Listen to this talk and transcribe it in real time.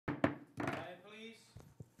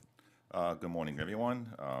Good morning,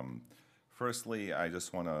 everyone. Firstly, I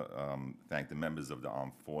just want to thank the members of the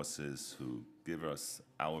armed forces who give us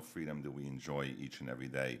our freedom that we enjoy each and every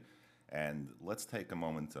day. And let's take a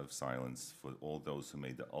moment of silence for all those who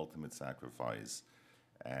made the ultimate sacrifice,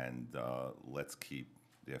 and let's keep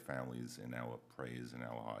their families in our praise and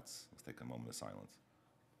our hearts. Let's take a moment of silence.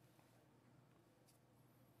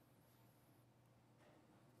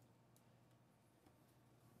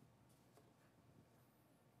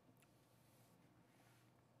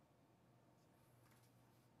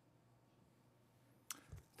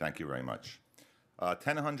 Thank you very much.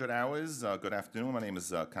 1000 hours, good afternoon. My name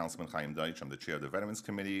is Councilman Chaim Deitch. I'm the chair of the Veterans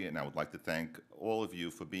Committee, and I would like to thank all of you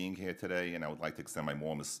for being here today, and I would like to extend my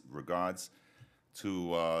warmest regards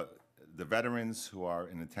to the veterans who are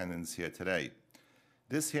in attendance here today.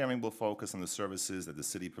 This hearing will focus on the services that the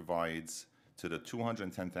city provides to the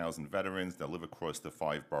 210,000 veterans that live across the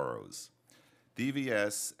 5 boroughs.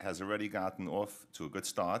 DVS has already gotten off to a good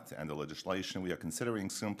start, and the legislation we are considering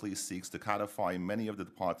simply seeks to codify many of the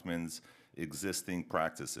department's existing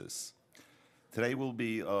practices. Today we'll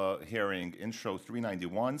be hearing Intro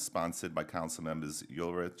 391, sponsored by Council Members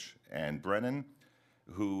Ulrich and Brennan,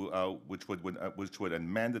 which would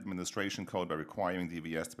amend the administration code by requiring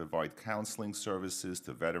DVS to provide counseling services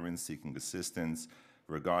to veterans seeking assistance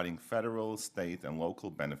regarding federal, state, and local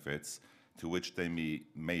benefits to which they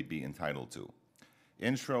may be entitled to.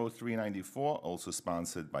 Intro 394, also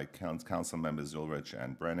sponsored by Council Members Ulrich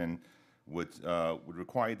and Brennan, would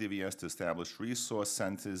require DVS to establish resource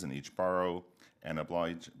centers in each borough and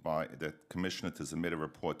oblige by the commissioner to submit a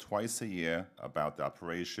report twice a year about the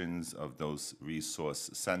operations of those resource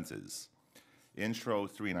centers. Intro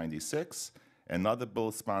 396, another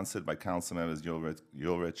bill sponsored by Council Members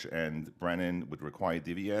Ulrich and Brennan, would require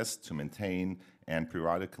DVS to maintain and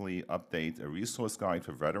periodically update a resource guide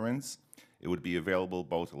for veterans. It would be available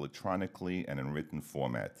both electronically and in written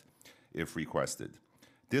format, if requested.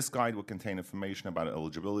 This guide will contain information about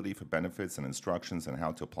eligibility for benefits and instructions on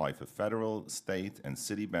how to apply for federal, state, and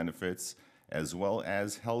city benefits, as well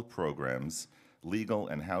as health programs, legal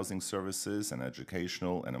and housing services, and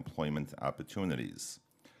educational and employment opportunities.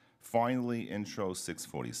 Finally, Intro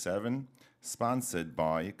 647, sponsored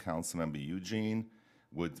by Councilmember Eugene,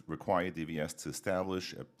 would require DVS to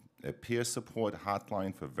establish a peer support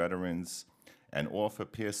hotline for veterans and offer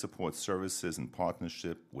peer support services in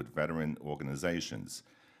partnership with veteran organizations.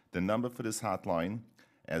 The number for this hotline,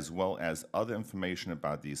 as well as other information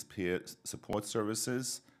about these peer support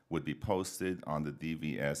services, would be posted on the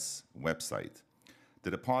DVS website.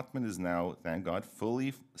 The department is now, thank God,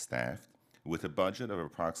 fully staffed with a budget of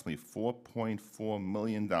approximately $4.4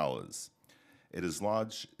 million. It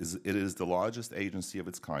is the largest agency of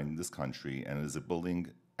its kind in this country, and it is building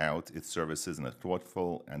out its services in a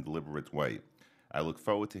thoughtful and deliberate way. I look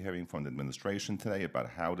forward to hearing from the administration today about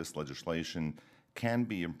how this legislation can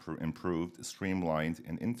be improved, streamlined,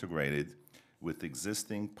 and integrated with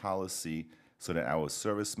existing policy so that our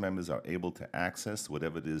service members are able to access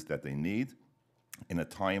whatever it is that they need in a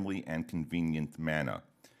timely and convenient manner.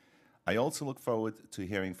 I also look forward to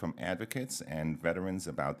hearing from advocates and veterans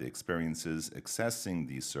about their experiences accessing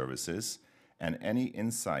these services and any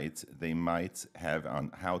insight they might have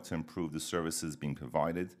on how to improve the services being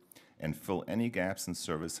provided and fill any gaps in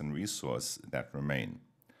service and resource that remain.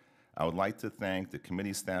 I would like to thank the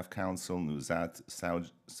committee staff counsel Nuzat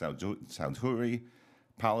Saudhuri,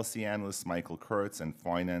 policy analyst Michael Kurtz, and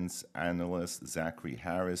finance analyst Zachary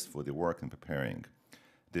Harris for their work in preparing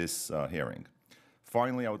this hearing.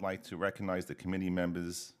 Finally, I would like to recognize the committee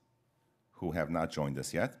members who have not joined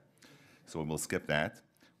us yet, so we'll skip that.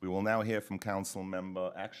 We will now hear from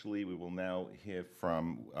we will now hear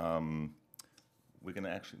from, we're going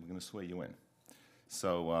to swear you in.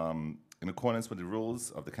 So in accordance with the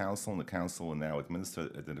rules of the council will now administer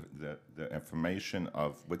the information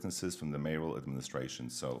of witnesses from the mayoral administration.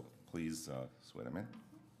 So please swear them in.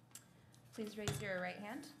 Please raise your right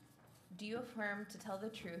hand. Do you affirm to tell the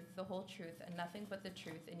truth, the whole truth, and nothing but the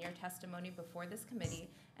truth in your testimony before this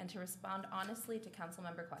committee and to respond honestly to council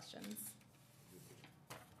member questions?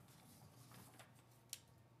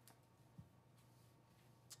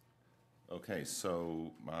 Okay,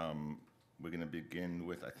 so we're going to begin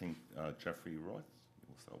with, I think, Jeffrey Roth.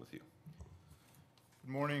 We'll start with you.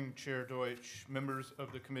 Good morning, Chair Deutsch, members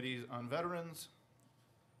of the Committees on Veterans,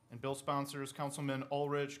 and bill sponsors, Councilman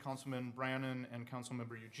Ulrich, Councilman Brannan, and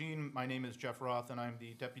Councilmember Eugene. My name is Jeff Roth, and I'm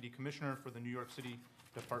the Deputy Commissioner for the New York City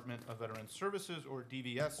Department of Veterans Services, or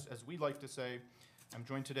DVS, as we like to say. I'm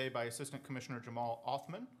joined today by Assistant Commissioner Jamal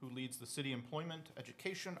Othman, who leads the City Employment,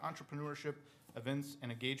 Education, Entrepreneurship, Events,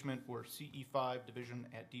 and Engagement, or CE5 division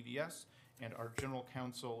at DVS, and our General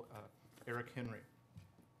Counsel, Eric Henry.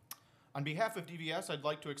 On behalf of DVS, I'd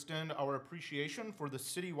like to extend our appreciation for the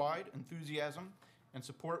citywide enthusiasm and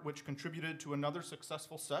support which contributed to another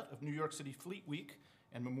successful set of New York City Fleet Week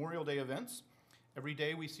and Memorial Day events. Every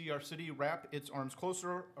day we see our city wrap its arms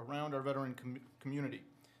closer around our veteran community.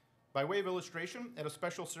 By way of illustration, at a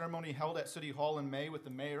special ceremony held at City Hall in May with the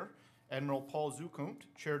mayor, Admiral Paul Zukunft,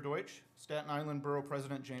 Chair Deutsch, Staten Island Borough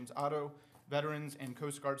President James Otto, veterans, and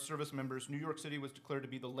Coast Guard service members, New York City was declared to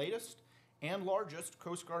be the latest and largest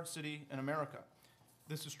Coast Guard city in America.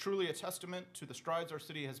 This is truly a testament to the strides our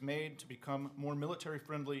city has made to become more military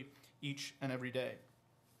friendly each and every day.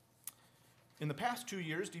 In the past 2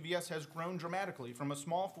 years, DVS has grown dramatically from a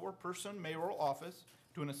small 4-person mayoral office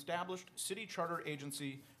to an established city charter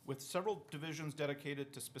agency with several divisions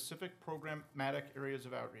dedicated to specific programmatic areas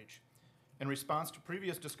of outreach. In response to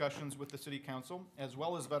previous discussions with the City Council, as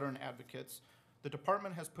well as veteran advocates, the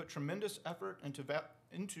department has put tremendous effort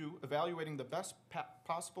into evaluating the best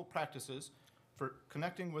possible practices for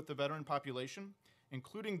connecting with the veteran population,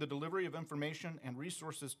 including the delivery of information and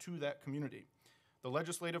resources to that community. The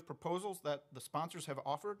legislative proposals that the sponsors have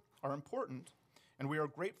offered are important, and we are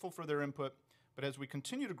grateful for their input, but as we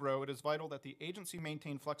continue to grow, it is vital that the agency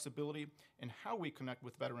maintain flexibility in how we connect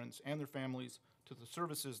with veterans and their families to the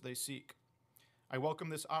services they seek. I welcome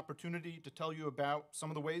this opportunity to tell you about some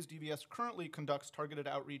of the ways DVS currently conducts targeted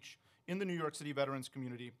outreach in the New York City veterans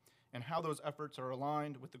community and how those efforts are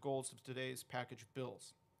aligned with the goals of today's package of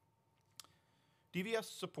bills.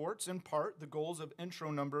 DVS supports, in part, the goals of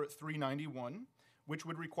intro number 391, which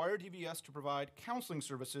would require DVS to provide counseling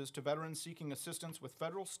services to veterans seeking assistance with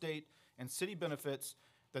federal, state, and city benefits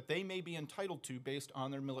that they may be entitled to based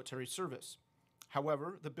on their military service.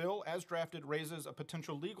 However, the bill as drafted raises a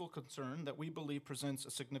potential legal concern that we believe presents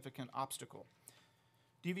a significant obstacle.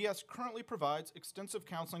 DVS currently provides extensive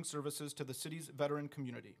counseling services to the city's veteran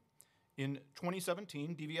community. In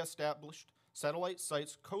 2017, DVS established satellite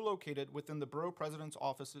sites co-located within the borough president's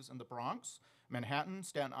offices in the Bronx, Manhattan,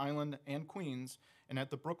 Staten Island, and Queens, and at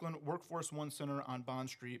the Brooklyn Workforce One Center on Bond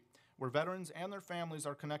Street, where veterans and their families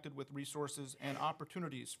are connected with resources and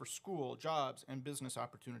opportunities for school, jobs, and business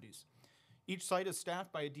opportunities. Each site is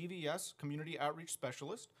staffed by a DVS community outreach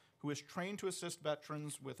specialist who is trained to assist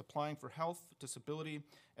veterans with applying for health, disability,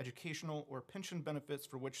 educational, or pension benefits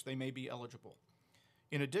for which they may be eligible.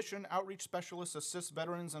 In addition, outreach specialists assist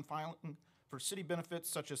veterans in filing for city benefits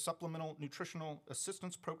such as Supplemental Nutritional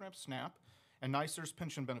Assistance Program, SNAP, and NYCC's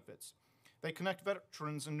pension benefits. They connect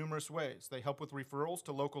veterans in numerous ways. They help with referrals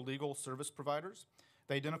to local legal service providers.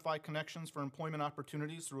 They identify connections for employment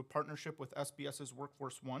opportunities through a partnership with SBS's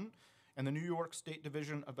Workforce One and the New York State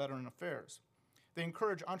Division of Veteran Affairs. They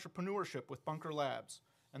encourage entrepreneurship with Bunker Labs,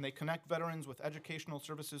 and they connect veterans with educational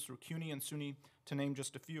services through CUNY and SUNY, to name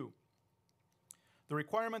just a few. The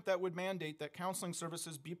requirement that would mandate that counseling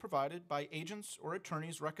services be provided by agents or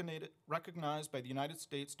attorneys recognized by the United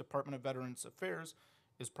States Department of Veterans Affairs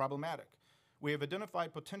is problematic. We have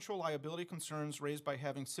identified potential liability concerns raised by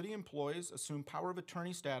having city employees assume power of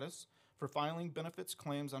attorney status for filing benefits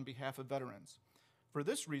claims on behalf of veterans. For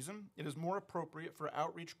this reason, it is more appropriate for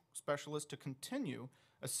outreach specialists to continue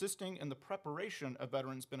assisting in the preparation of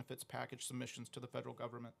veterans benefits package submissions to the federal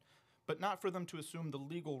government, but not for them to assume the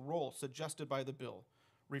legal role suggested by the bill,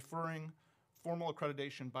 referring formal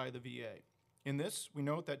accreditation by the VA. In this, we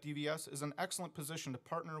note that DVS is in an excellent position to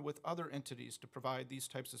partner with other entities to provide these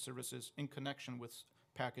types of services in connection with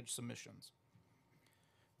package submissions.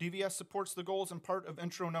 DVS supports the goals and part of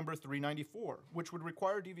intro number 394, which would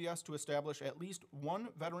require DVS to establish at least one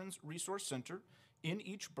Veterans Resource Center in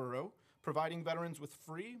each borough, providing veterans with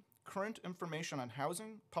free, current information on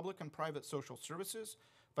housing, public and private social services,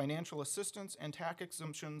 financial assistance, and tax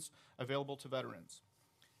exemptions available to veterans.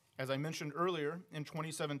 As I mentioned earlier, in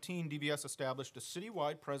 2017, DVS established a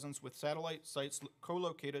citywide presence with satellite sites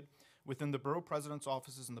co-located within the borough president's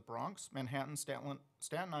offices in the Bronx, Manhattan,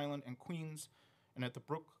 Staten Island, and Queens, and at the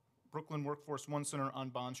Brooklyn Workforce One Center on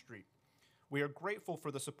Bond Street. We are grateful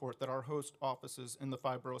for the support that our host offices in the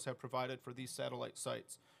 5 boroughs have provided for these satellite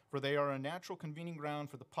sites, for they are a natural convening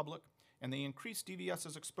ground for the public, and they increase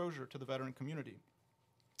DVS's exposure to the veteran community.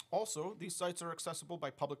 Also, these sites are accessible by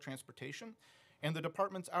public transportation, and the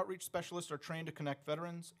department's outreach specialists are trained to connect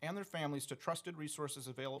veterans and their families to trusted resources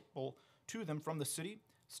available to them from the city,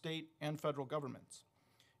 state, and federal governments.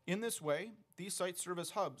 In this way, these sites serve as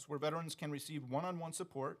hubs where veterans can receive one-on-one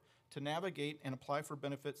support to navigate and apply for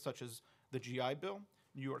benefits such as the GI Bill,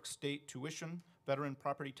 New York State tuition, veteran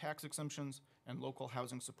property tax exemptions, and local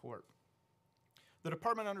housing support. The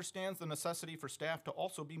department understands the necessity for staff to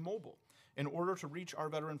also be mobile in order to reach our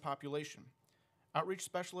veteran population. Outreach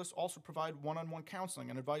specialists also provide one-on-one counseling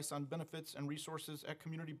and advice on benefits and resources at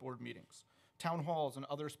community board meetings, town halls, and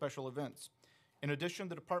other special events. In addition,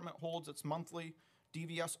 the department holds its monthly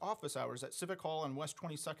DVS office hours at Civic Hall on West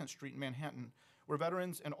 22nd Street in Manhattan, where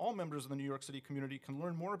veterans and all members of the New York City community can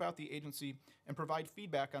learn more about the agency and provide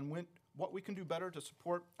feedback on what we can do better to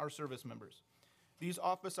support our service members. These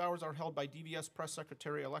office hours are held by DVS Press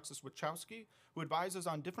Secretary Alexis Wachowski, who advises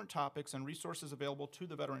on different topics and resources available to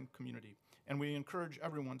the veteran community, and we encourage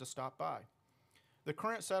everyone to stop by. The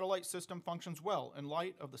current satellite system functions well in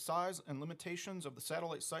light of the size and limitations of the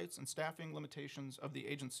satellite sites and staffing limitations of the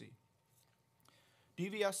agency.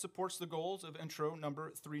 DVS supports the goals of Intro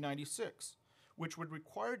number 396, which would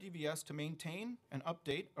require DVS to maintain and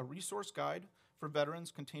update a resource guide for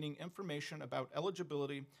veterans containing information about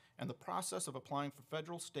eligibility and the process of applying for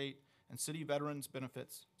federal, state, and city veterans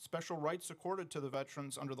benefits, special rights accorded to the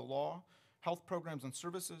veterans under the law, health programs and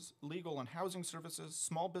services, legal and housing services,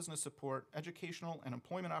 small business support, educational and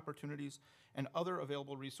employment opportunities, and other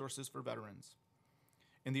available resources for veterans.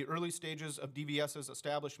 In the early stages of DVS's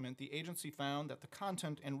establishment, the agency found that the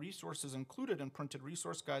content and resources included in printed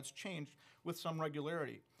resource guides changed with some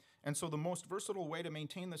regularity, and so the most versatile way to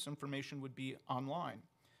maintain this information would be online.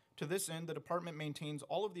 To this end, the department maintains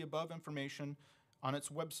all of the above information on its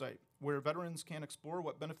website, where veterans can explore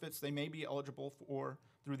what benefits they may be eligible for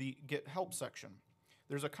through the Get Help section.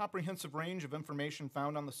 There's a comprehensive range of information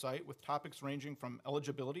found on the site, with topics ranging from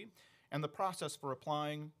eligibility and the process for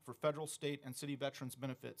applying for federal, state, and city veterans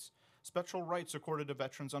benefits, special rights accorded to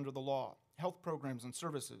veterans under the law, health programs and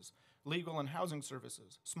services, legal and housing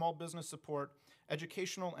services, small business support,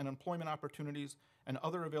 educational and employment opportunities, and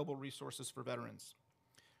other available resources for veterans.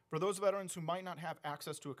 For those veterans who might not have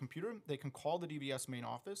access to a computer, they can call the DVS main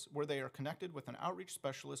office, where they are connected with an outreach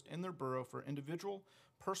specialist in their borough for individual,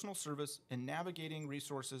 personal service in navigating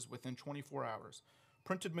resources within 24 hours.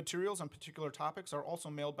 Printed materials on particular topics are also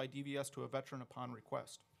mailed by DVS to a veteran upon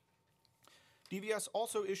request. DVS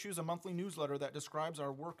also issues a monthly newsletter that describes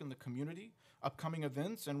our work in the community, upcoming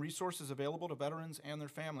events, and resources available to veterans and their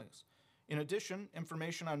families. In addition,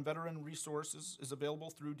 information on veteran resources is available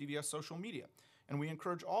through DVS social media, and we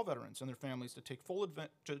encourage all veterans and their families to take full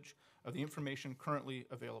advantage of the information currently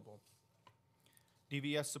available.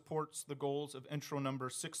 DVS supports the goals of Intro number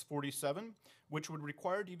 647, which would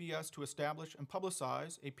require DVS to establish and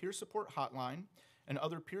publicize a peer support hotline and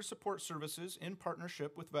other peer support services in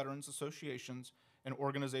partnership with veterans associations and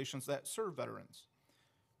organizations that serve veterans.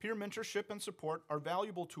 Peer mentorship and support are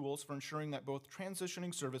valuable tools for ensuring that both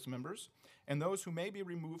transitioning service members and those who may be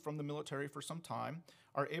removed from the military for some time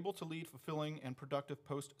are able to lead fulfilling and productive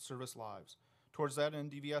post-service lives. Towards that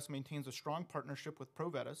end, DVS maintains a strong partnership with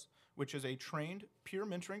ProVetis, which is a trained peer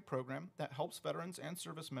mentoring program that helps veterans and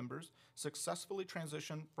service members successfully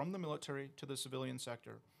transition from the military to the civilian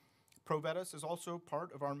sector. ProVetis is also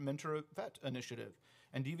part of our Mentor a Vet initiative,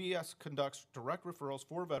 and DVS conducts direct referrals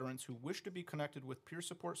for veterans who wish to be connected with peer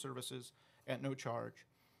support services at no charge.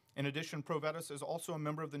 In addition, ProVetis is also a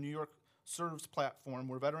member of the New York Serves platform,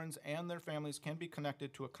 where veterans and their families can be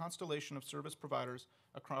connected to a constellation of service providers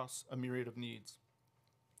across a myriad of needs.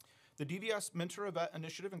 The DVS Mentor a Vet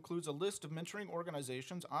initiative includes a list of mentoring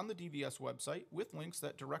organizations on the DVS website with links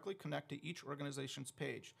that directly connect to each organization's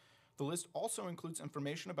page. The list also includes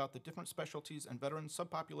information about the different specialties and veteran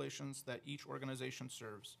subpopulations that each organization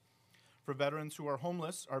serves. For veterans who are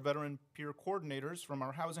homeless, our veteran peer coordinators from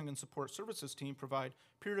our Housing and Support Services team provide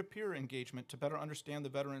peer-to-peer engagement to better understand the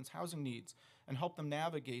veterans' housing needs and help them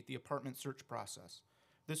navigate the apartment search process.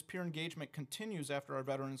 This peer engagement continues after our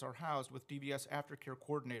veterans are housed with DVS Aftercare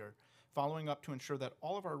Coordinator, following up to ensure that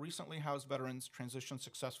all of our recently housed veterans transition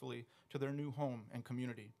successfully to their new home and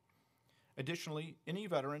community. Additionally, any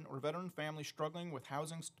veteran or veteran family struggling with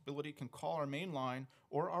housing stability can call our main line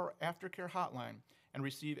or our aftercare hotline and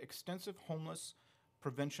receive extensive homeless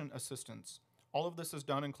prevention assistance. All of this is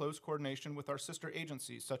done in close coordination with our sister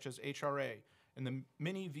agencies such as HRA and the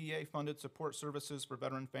many VA-funded support services for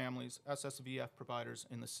veteran families, SSVF providers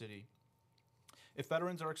in the city. If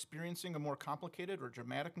veterans are experiencing a more complicated or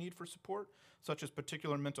dramatic need for support, such as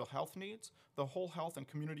particular mental health needs, the Whole Health and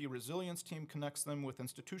Community Resilience Team connects them with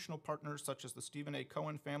institutional partners such as the Stephen A.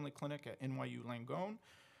 Cohen Family Clinic at NYU Langone,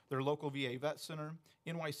 their local VA Vet Center,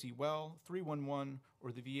 NYC Well, 311,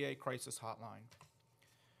 or the VA Crisis Hotline.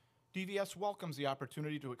 DVS welcomes the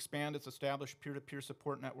opportunity to expand its established peer-to-peer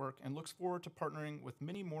support network and looks forward to partnering with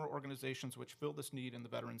many more organizations which fill this need in the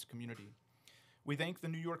veterans community. We thank the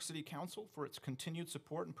New York City Council for its continued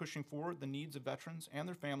support in pushing forward the needs of veterans and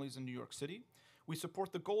their families in New York City. We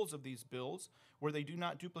support the goals of these bills where they do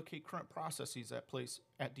not duplicate current processes at place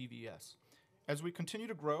at DVS. As we continue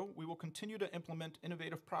to grow, we will continue to implement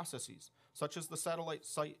innovative processes, such as the satellite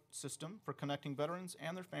site system for connecting veterans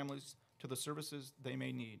and their families to the services they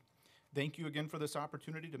may need. Thank you again for this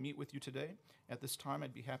opportunity to meet with you today. At this time,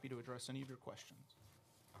 I'd be happy to address any of your questions.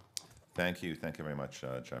 Thank you. Thank you very much,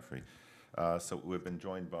 Jeffrey. So we've been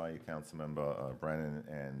joined by Councilmember Brennan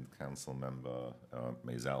and Councilmember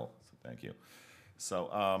Maisel. So thank you.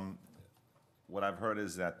 So what I've heard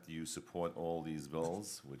is that you support all these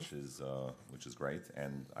bills, which is great,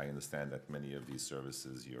 and I understand that many of these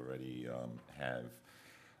services you already have.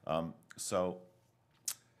 So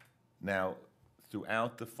now,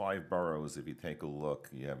 throughout the 5 boroughs, if you take a look,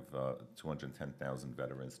 you have 210,000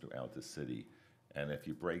 veterans throughout the city. And if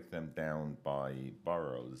you break them down by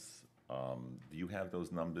boroughs, do you have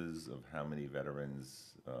those numbers of how many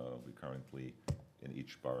veterans we currently in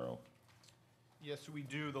each borough? Yes, we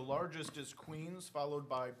do. The largest is Queens, followed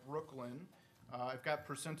by Brooklyn. I've got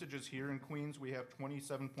percentages here. In Queens, we have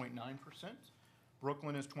 27.9%.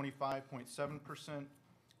 Brooklyn is 25.7%,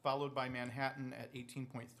 followed by Manhattan at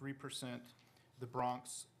 18.3%. The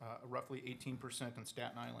Bronx, roughly 18%, and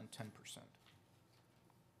Staten Island,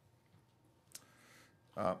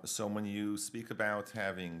 10%. So when you speak about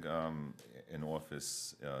having an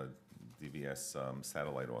office, DVS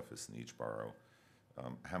satellite office in each borough,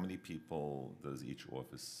 how many people does each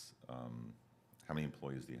office, how many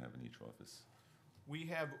employees do you have in each office? We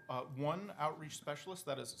have one outreach specialist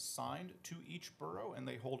that is assigned to each borough, and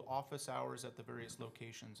they hold office hours at the various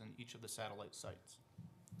locations in each of the satellite sites.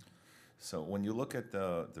 So when you look at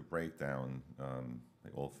the breakdown,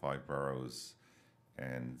 like all 5 boroughs,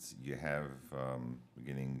 and you have,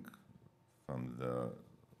 beginning from the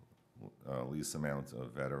least amount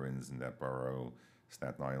of veterans in that borough,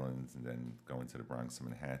 Staten Island, and then going to the Bronx and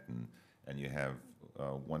Manhattan, and you have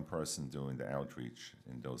one person doing the outreach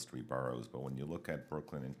in those 3 boroughs. But when you look at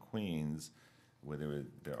Brooklyn and Queens, where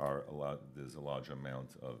there's a large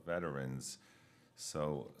amount of veterans,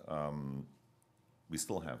 so we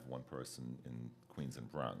still have one person in Queens and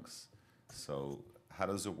Bronx. So how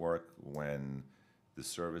does it work when the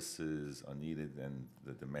services are needed and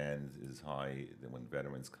the demand is high, that when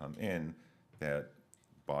veterans come in, that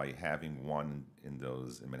by having one in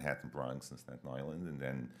Manhattan, Bronx, and Staten Island, and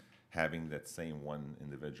then having that same one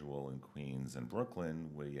individual in Queens and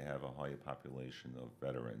Brooklyn, where you have a higher population of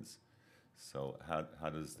veterans. So how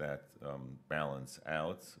does that balance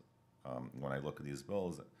out? When I look at these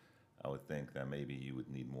bills, I would think that maybe you would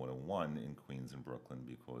need more than one in Queens and Brooklyn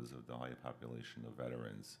because of the higher population of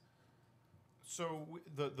veterans. So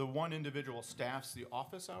the one individual staffs the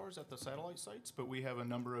office hours at the satellite sites, but we have a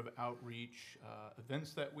number of outreach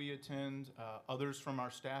events that we attend. Others from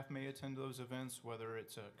our staff may attend those events, whether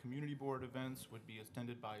it's community board events, would be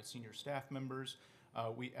attended by senior staff members.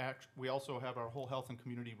 We also have our whole health and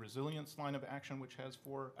community resilience line of action, which has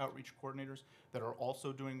 4 outreach coordinators that are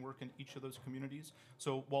also doing work in each of those communities.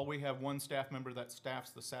 So while we have one staff member that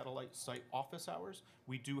staffs the satellite site office hours,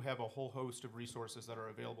 we do have a whole host of resources that are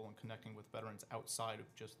available in connecting with veterans outside of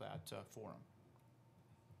just that forum.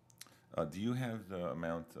 Do you have the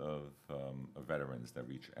amount of veterans that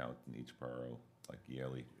reach out in each borough, like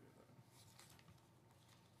yearly?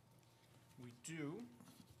 We do.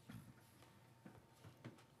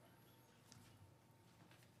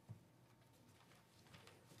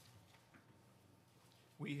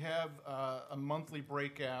 We have a monthly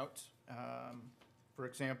breakout. For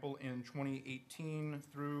example, in 2018,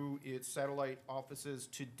 through its satellite offices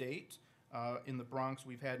to date, in the Bronx,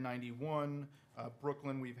 we've had 91.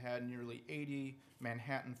 Brooklyn, we've had nearly 80.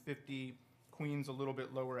 Manhattan, 50. Queens, a little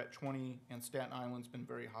bit lower at 20. And Staten Island's been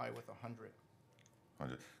very high with 100.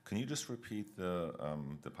 100. Can you just repeat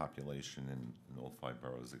the population in all 5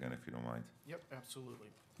 boroughs again, if you don't mind? Yep, absolutely.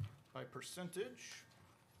 By percentage,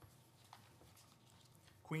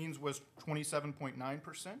 Queens was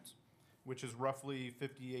 27.9%, which is roughly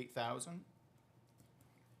 58,000.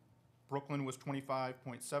 Brooklyn was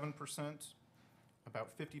 25.7%, about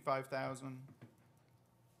 55,000.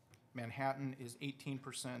 Manhattan is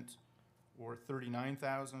 18%, or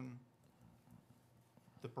 39,000.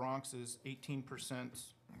 The Bronx is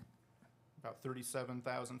 18%, about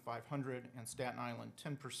 37,500, and Staten Island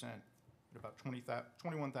 10%, at about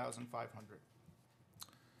 21,500.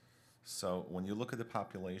 So when you look at the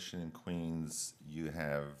population in Queens, you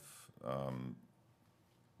have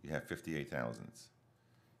 58,000,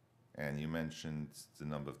 and you mentioned the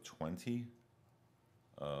number of 20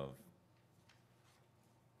 of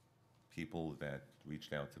people that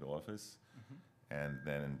reached out to the office, and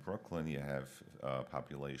then in Brooklyn you have a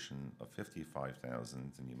population of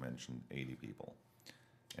 55,000, and you mentioned 80 people,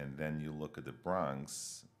 and then you look at the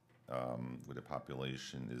Bronx, where the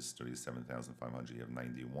population is 37,500, you have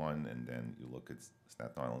 91, and then you look at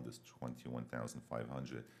Staten Island, is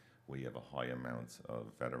 21,500, where you have a high amount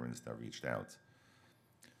of veterans that reached out.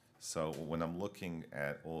 So when I'm looking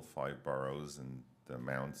at all 5 boroughs and the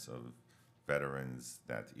amounts of veterans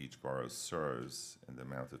that each borough serves and the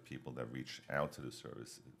amount of people that reach out to the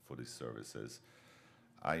service for these services,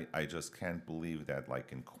 I just can't believe that,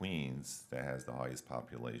 like in Queens, that has the highest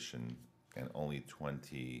population, and only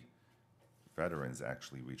 20 veterans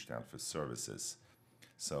actually reached out for services.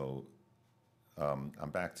 So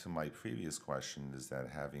I'm back to my previous question, is that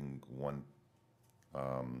having one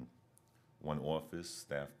office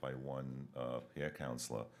staffed by one peer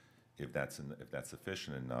counselor, if that's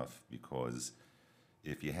sufficient enough, because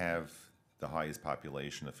if you have the highest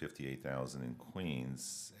population of 58,000 in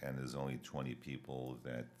Queens and there's only 20 people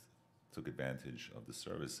that took advantage of the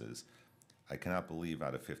services, I cannot believe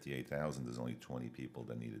out of 58,000 there's only 20 people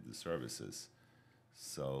that needed the services.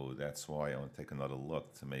 So that's why I want to take another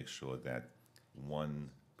look to make sure that one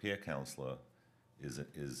peer counselor is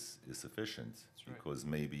sufficient. That's right. Because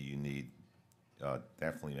maybe you need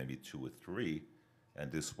definitely maybe 2 or 3,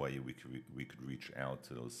 and this way we could reach out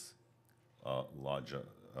to those larger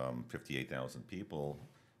 58,000 people,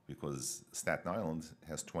 because Staten Island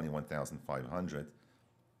has 21,500,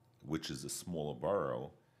 which is a smaller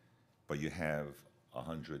borough, but you have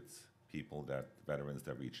 100 veterans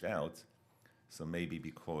that reached out. So maybe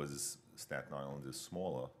because Staten Island is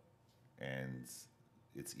smaller and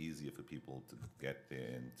it's easier for people to get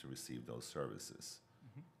there and to receive those services.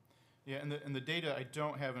 Yeah, and the data I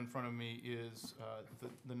don't have in front of me is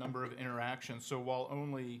the number of interactions. So while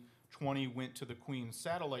only 20 went to the Queens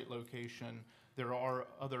satellite location, there are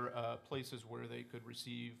other places where they could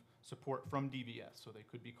receive support from DVS. So they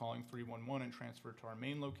could be calling 311 and transferred to our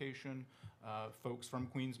main location. Folks from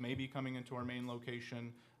Queens may be coming into our main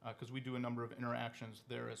location because we do a number of interactions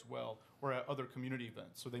there as well, or at other community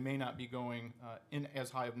events. So they may not be going in as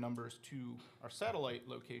high of numbers to our satellite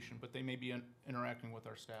location, but they may be interacting with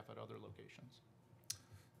our staff at other locations.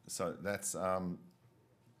 So that's,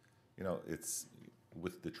 it's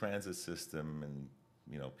with the transit system, and,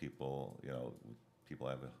 people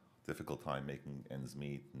have a difficult time making ends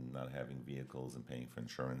meet and not having vehicles and paying for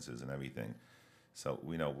insurances and everything. So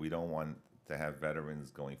we don't want to have veterans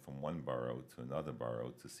going from one borough to another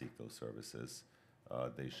borough to seek those services.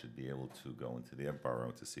 They should be able to go into their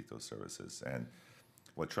borough to seek those services. And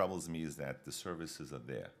what troubles me is that the services are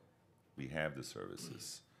there. We have the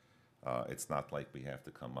services. It's not like we have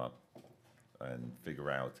to come up and figure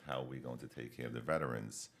out how we're going to take care of the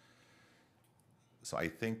veterans. So I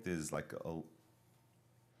think there's like a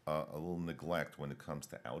little neglect when it comes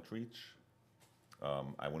to outreach.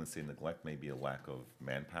 I wouldn't say neglect, maybe a lack of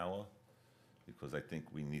manpower, because I think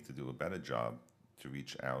we need to do a better job to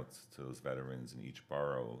reach out to those veterans in each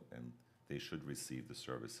borough, and they should receive the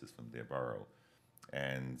services from their borough.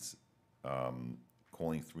 And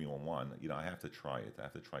calling 311, I have to try it. I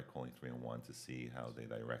have to try calling 311 to see how they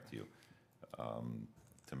direct you,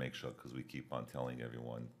 to make sure, because we keep on telling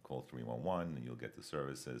everyone, call 311 and you'll get the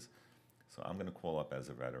services. So I'm going to call up as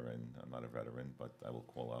a veteran. I'm not a veteran, but I will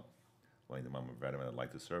call up, letting them I'm a veteran, I'd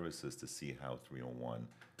like the services, to see how 301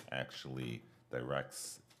 actually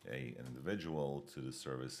directs an individual to the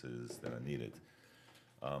services that are needed.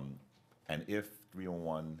 And if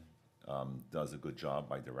 301 does a good job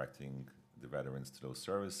by directing the veterans to those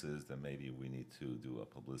services, then maybe we need to do a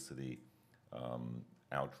publicity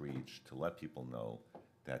outreach to let people know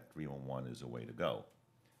that 311 is a way to go.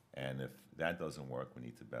 And if that doesn't work, we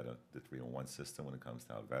need to better the 301 system when it comes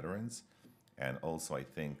to our veterans. And also, I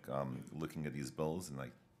think looking at these bills, and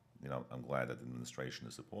I'm glad that the administration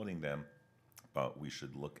is supporting them, but we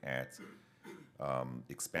should look at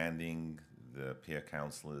expanding the peer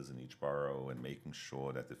counselors in each borough and making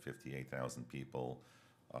sure that the 58,000 people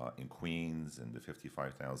in Queens and the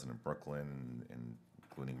 55,000 in Brooklyn, and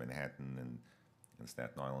including Manhattan and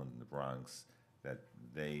Staten Island and the Bronx, that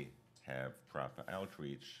they have proper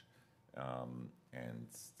outreach, and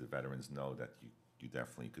the veterans know that you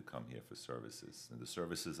definitely could come here for services. And the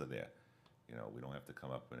services are there. We don't have to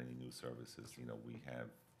come up with any new services. We have,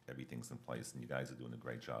 everything's in place, and you guys are doing a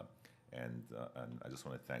great job. And I just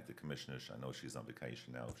want to thank the commissioner. I know she's on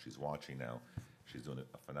vacation now. She's watching now. She's doing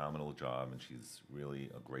a phenomenal job, and she's really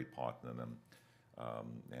a great partner.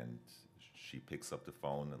 And she picks up the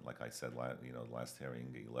phone, and like I said, last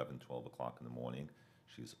hearing, 11, 12 o'clock in the morning,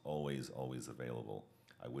 she's always available.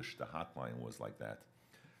 I wish the hotline was like that.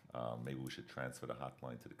 Maybe we should transfer the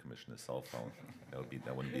hotline to the commissioner's cell phone.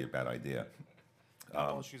 That wouldn't be a bad idea.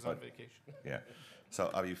 Not while she's on but- vacation. Yeah. So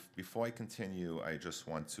before I continue, I just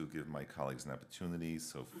want to give my colleagues an opportunity.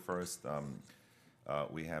 So first,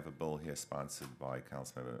 we have a bill here sponsored by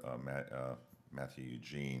Councilmember Matthew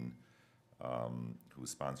Eugene,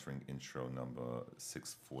 who's sponsoring intro number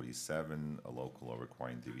 647, a local law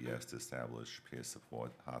requiring DVS to establish peer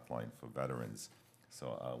support hotline for veterans.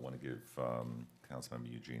 So I want to give Councilmember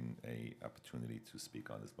Eugene an opportunity to speak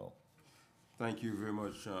on this bill. Thank you very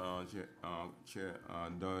much, Chair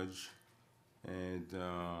Dodge. And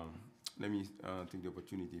let me take the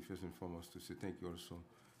opportunity first and foremost to say thank you also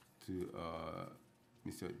to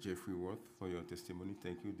Mr. Jeffrey Worth for your testimony.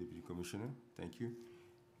 Thank you, Deputy Commissioner. Thank you.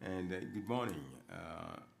 And good morning.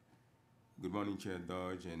 Good morning, Chair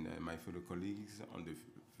Dodge and my fellow colleagues on the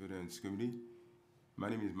Veterans Committee. My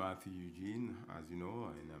name is Matthew Eugene, as you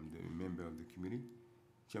know, and I'm the member of the committee.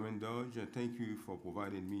 Chairman Dodge, thank you for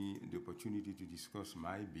providing me the opportunity to discuss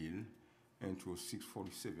my bill, Intro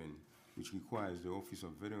 647, which requires the Office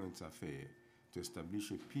of Veterans Affairs to establish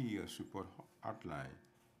a peer support hotline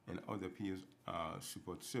and other peer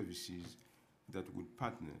support services that would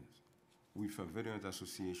partner with a Veterans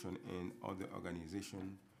Association and other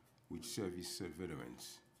organizations which service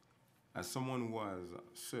veterans. As someone who has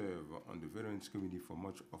served on the Veterans Committee for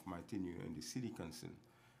much of my tenure in the City Council,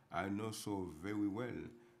 I know so very well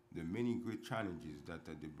the many great challenges that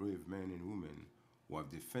the brave men and women who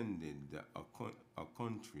have defended our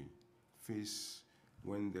country face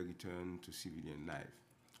when they return to civilian life.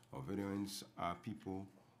 Our veterans are people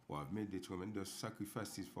who have made the tremendous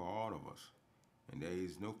sacrifices for all of us, and there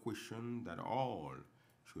is no question that all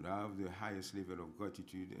should have the highest level of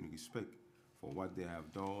gratitude and respect for what they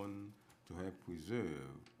have done to help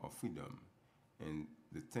preserve our freedom and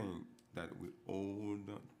the thing that we hold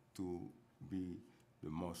to be the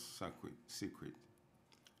most sacred.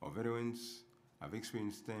 Our veterans have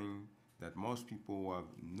experienced things that most people who have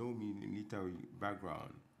no military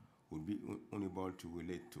background would be unable to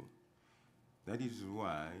relate to. That is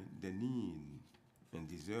why they need and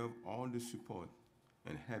deserve all the support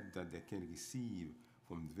and help that they can receive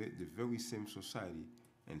from the very same society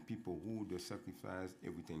and people who they sacrifice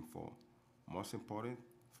everything for. Most important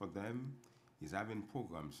for them is having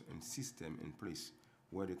programs and systems in place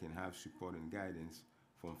where they can have support and guidance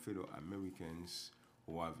from fellow Americans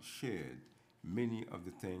who have shared many of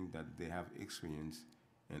the things that they have experienced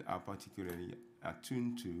and are particularly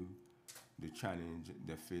attuned to the challenge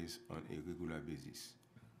they face on a regular basis.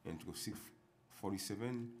 Intro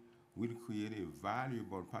 647 will create a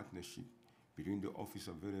valuable partnership between the Office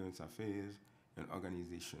of Veterans Affairs and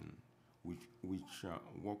organizations which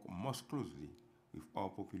work most closely with our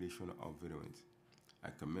population of veterans. I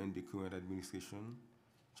commend the current administration,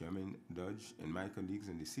 Chairman Dodge, and my colleagues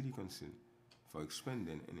in the City Council for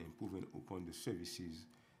expanding and improving upon the services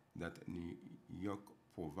that New York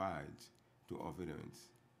provides to our veterans.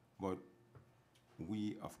 But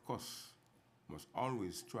we, of course, must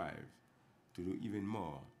always strive to do even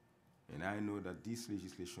more, and I know that this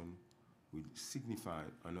legislation will signify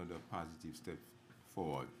another positive step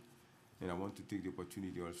forward. And I want to take the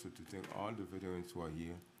opportunity also to thank all the veterans who are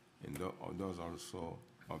here, and those also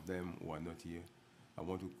of them who are not here. I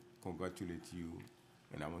want to congratulate you,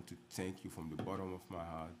 and I want to thank you from the bottom of my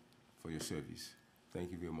heart for your service.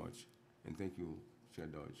 Thank you very much, and thank you, Chair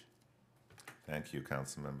Dodge. Thank you,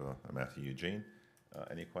 Councilmember Matthew Eugene.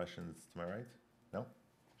 Any questions to my right? No?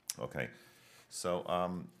 Okay.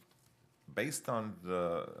 So based on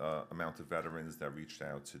the amount of veterans that reached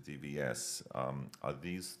out to DVS, are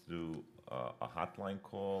these through a hotline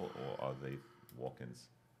call or are they walk-ins?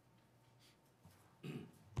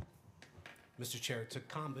 Mr. Chair, it's a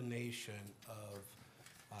combination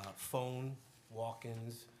of phone,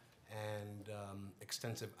 walk-ins, and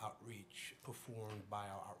extensive outreach performed by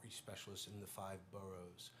our outreach specialists in the 5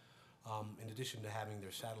 boroughs. In addition to having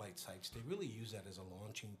their satellite sites, they really use that as a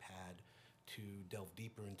launching pad to delve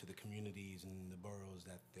deeper into the communities and the boroughs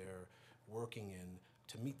that they're working in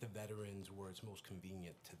to meet the veterans where it's most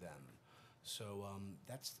convenient to them. So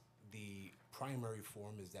that's the primary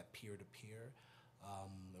form, is that peer-to-peer.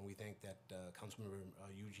 And we think that Councilmember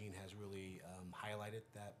Eugene has really highlighted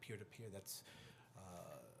that peer-to-peer. That's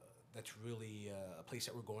really a place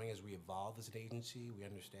that we're going as we evolve as an agency. We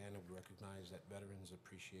understand and we recognize that veterans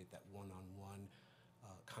appreciate that one-on-one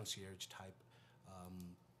concierge type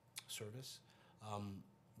service.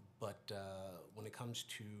 But when it comes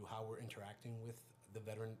to how we're interacting with the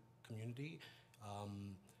veteran community,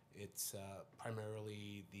 it's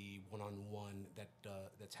primarily the one-on-one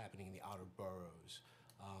that's happening in the outer boroughs.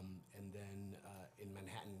 And then in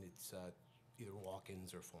Manhattan, it's either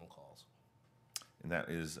walk-ins or phone calls. And that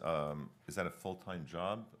is that a full-time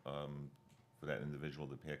job for that individual,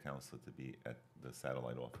 the peer counselor, to be at the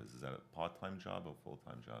satellite office? Is that a part-time job or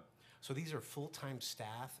full-time job? So these are full-time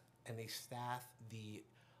staff, and they staff the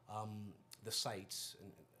sites.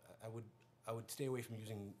 And I would stay away from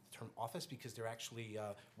using the term office because they're actually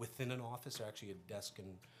within an office. They're actually a desk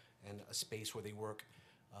and a space where they work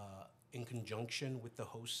in conjunction with the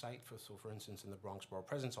host site. So for instance, in the Bronx Borough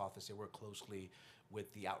President's office, they work closely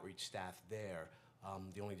with the outreach staff there.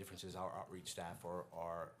 The only difference is our outreach staff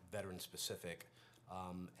are veteran-specific,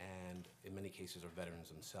 and in many cases are veterans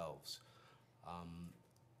themselves.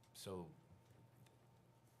 So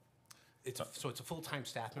it's a full-time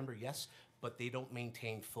staff member, yes, but they don't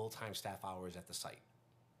maintain full-time staff hours at the site.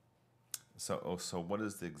 So what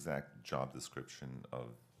is the exact job description of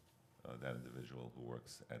that individual who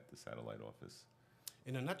works at the satellite office?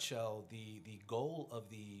 In a nutshell, the goal of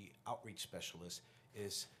the outreach specialist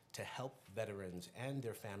is to help veterans and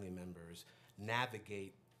their family members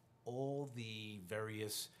navigate all the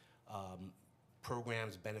various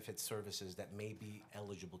programs, benefits, services that may be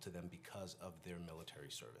eligible to them because of their military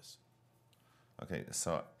service. Okay,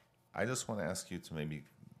 so I just want to ask you to maybe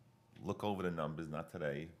look over the numbers, not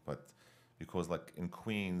today, but because like in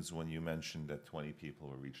Queens, when you mentioned that 20 people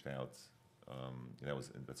were reached out,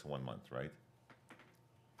 that's 1 month, right?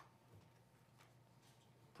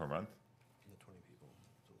 Per month? The 20 people.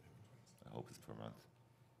 I hope it's per month.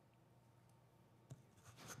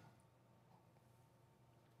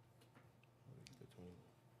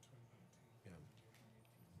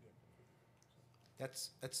 Yeah.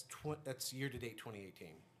 That's year to date 2018.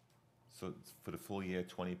 So it's for the full year,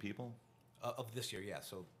 20 people? Of this year, yeah.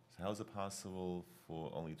 So So how is it possible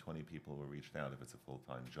for only 20 people were reached out if it's a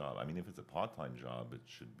full-time job? I mean, if it's a part-time job, it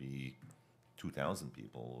should be 2,000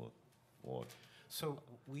 people or So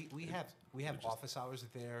we have just- office hours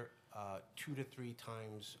there 2 to 3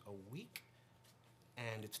 times a week,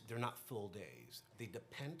 and they're not full days. They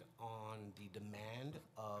depend on the demand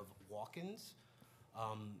of walk-ins.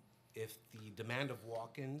 If the demand of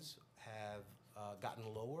walk-ins have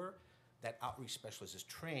gotten lower, that outreach specialist is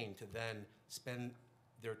trained to then spend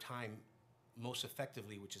their time most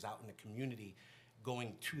effectively, which is out in the community,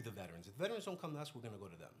 going to the veterans. If veterans don't come to us, we're going to go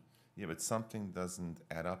to them. Yeah, but something doesn't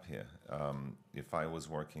add up here. If I was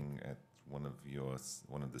working at one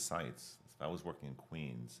of the sites, if I was working in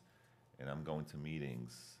Queens, and I'm going to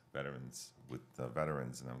meetings, with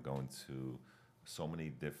veterans, and I'm going to so many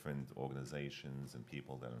different organizations and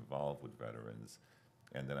people that are involved with veterans,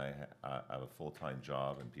 and then I have a full-time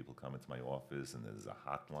job, and people come into my office, and there's a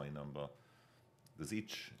hotline number. Does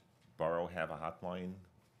each borough have a hotline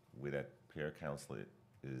where that peer counselor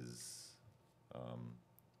is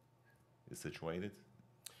situated?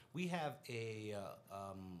 We have a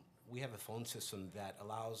phone system that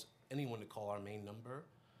allows anyone to call our main number,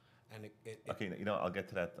 and Okay, I'll get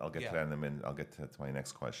to that. I'll get to that in a minute. I'll get to my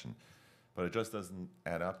next question. But it just doesn't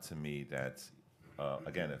add up to me that,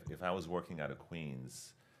 again, if I was working out of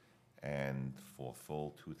Queens and for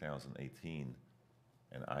full 2018,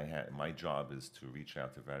 and my job is to reach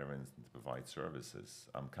out to veterans and to provide services,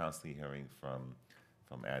 I'm constantly hearing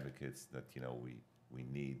from advocates that, we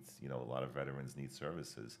need, a lot of veterans need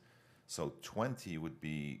services. So 20 would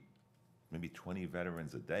be maybe 20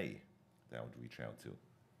 veterans a day that I would reach out to.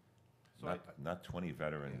 So Not 20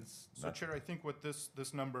 veterans. So Chair, I think what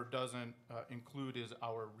this number doesn't include is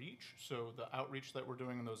our reach. So the outreach that we're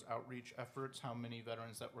doing in those outreach efforts, how many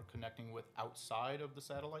veterans that we're connecting with outside of the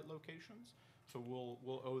satellite locations. So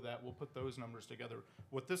we'll owe that. We'll put those numbers together.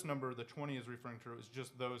 What this number, the 20, is referring to is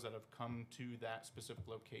just those that have come to that specific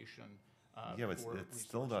location. Yeah, but for it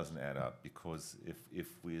still doesn't add up, because if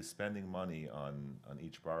we're spending money on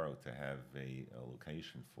each borough to have a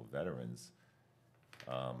location for veterans,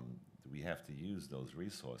 we have to use those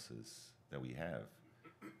resources that we have.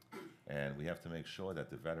 And we have to make sure that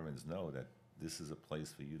the veterans know that this is a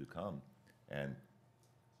place for you to come. And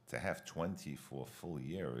to have 20 for a full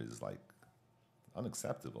year is like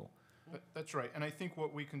unacceptable. That's right. And I think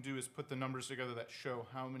what we can do is put the numbers together that show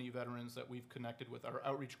how many veterans that we've connected with, our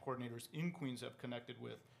outreach coordinators in Queens have connected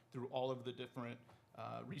with through all of the different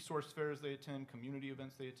resource fairs they attend, community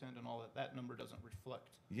events they attend, and all that. That number doesn't reflect.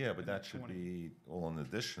 Yeah, but in that the should 20. be all an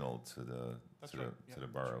additional to the That's to right. the, Yeah, to the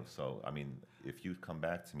that's borough. right. So I mean, if you come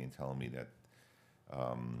back to me and tell me that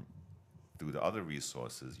through the other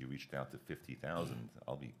resources you reached out to 50,000,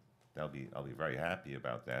 I'll be very happy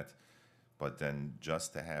about that. But then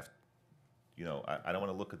just to have, I don't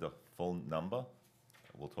want to look at the full number.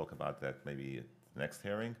 We'll talk about that maybe at the next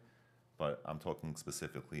hearing. But I'm talking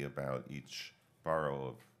specifically about each borough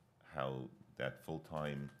of how that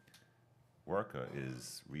full-time worker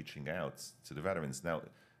is reaching out to the veterans. Now,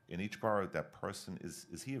 in each borough, that person,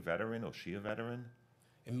 is he a veteran or she a veteran?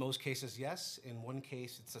 In most cases, yes. In one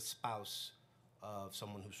case, it's a spouse of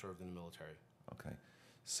someone who served in the military. Okay.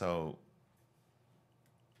 So,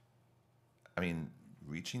 I mean,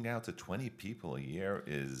 reaching out to 20 people a year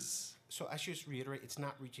is, So I should just reiterate, it's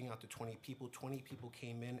not reaching out to 20 people. 20 people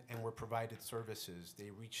came in and were provided services. They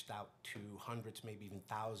reached out to hundreds, maybe even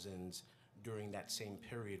thousands during that same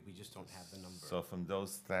period. We just don't have the number. so from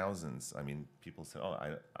those thousands, I mean, people say, oh,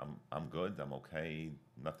 I'm good, I'm okay,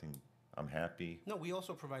 nothing, I'm happy. No, we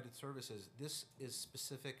also provided services. This is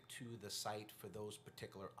specific to the site for those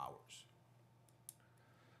particular hours.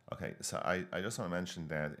 Okay, so I just want to mention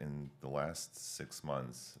that in the last 6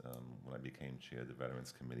 months, when I became chair of the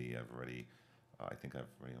Veterans Committee, I think I've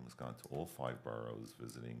already almost gone to all 5 boroughs,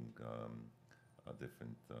 visiting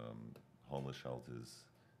different homeless shelters,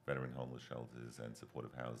 veteran homeless shelters, and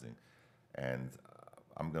supportive housing. And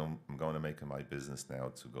I'm going to make it my business now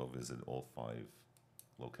to go visit all 5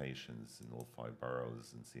 locations in all 5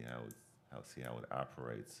 boroughs and see how it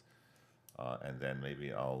operates. And then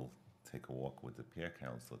maybe I'll take a walk with the peer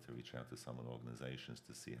counselor to reach out to some of the organizations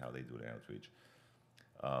to see how they do the outreach.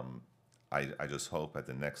 I just hope that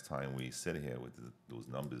the next time we sit here with those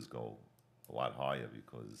numbers go a lot higher,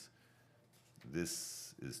 because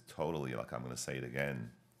this is totally, like I'm going to say it again,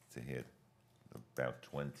 to hit about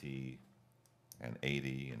 20 and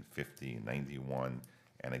 80 and 50 and 91.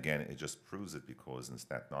 And again, it just proves it, because in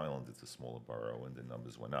Staten Island it's a smaller borough and the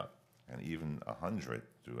numbers went up. And even 100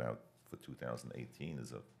 throughout for 2018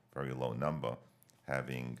 is a very low number,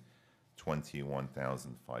 having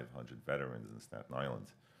 21,500 veterans in Staten Island.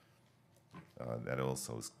 That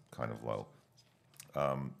also is kind of low.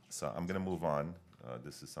 So I'm going to move on.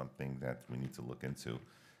 This is something that we need to look into,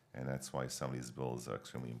 and that's why some of these bills are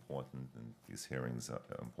extremely important, and these hearings are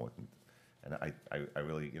important. And I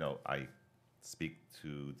really, I speak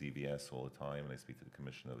to DVS all the time, and I speak to the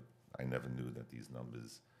commissioner. I never knew that these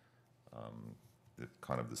numbers, they're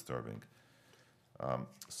kind of disturbing.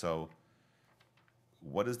 So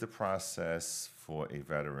what is the process for a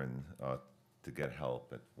veteran to get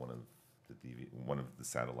help at one of the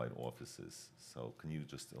satellite offices? So can you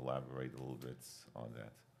just elaborate a little bit on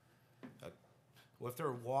that? Well, if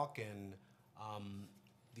they're walk-in,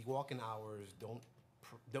 the walk-in hours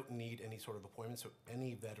don't need any sort of appointment, so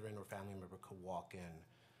any veteran or family member could walk in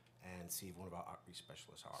and see one of our outreach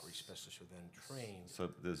specialists. Our outreach specialists are then trained.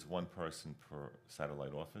 So there's one person per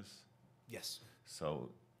satellite office? Yes. So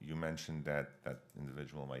you mentioned that that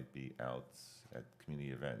individual might be out at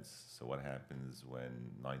community events. So what happens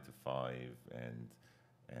when 9 to 5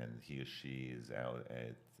 and he or she is out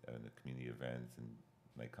at a community event and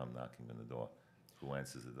they come knocking on the door? Who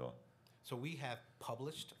answers the door? So we have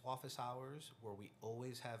published office hours where we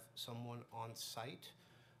always have someone on site.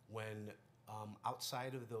 When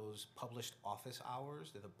outside of those published office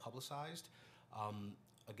hours that are publicized,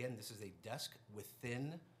 again, this is a desk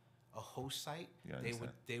within a host site. Yeah,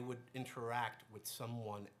 They would interact with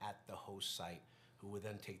someone at the host site who would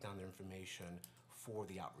then take down their information for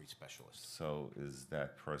the outreach specialist. So is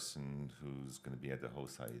that person who's going to be at the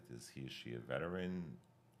host site, is he or she a veteran?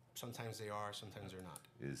 Sometimes they are, sometimes they're not.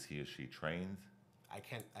 Is he or she trained? I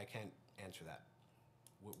can't answer that.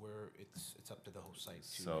 It's up to the host site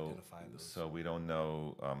to So, identify those. so we don't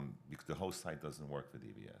know, because the host site doesn't work for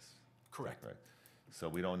DVS. Correct. Correct. So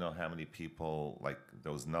we don't know how many people, like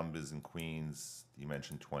those numbers in Queens, you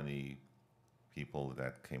mentioned 20 people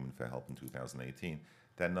that came in for help in 2018.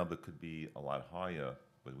 That number could be a lot higher,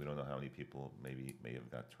 but we don't know how many people may have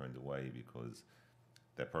got turned away because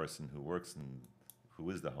that person who works in, who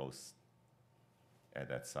is the host at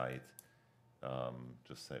that site,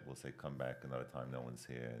 will say, come back another time, no one's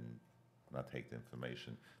here, and not take the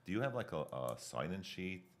information. Do you have like a sign-in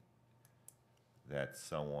sheet that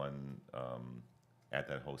someone at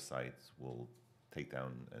that host site will take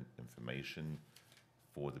down information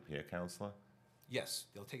for the peer counselor? Yes,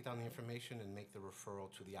 they'll take down the information and make the referral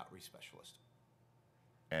to the outreach specialist.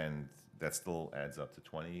 And that still adds up to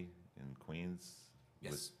 20 in Queens?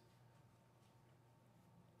 Yes.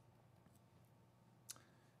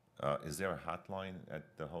 Is there a hotline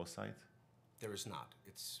at the host site? There is not.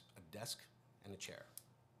 It's a desk and a chair.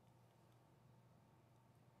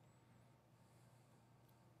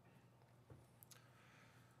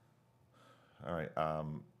 All right.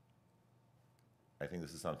 I think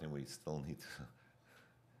this is something we still need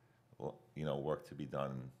to, work to be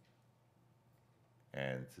done,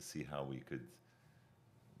 and to see how we could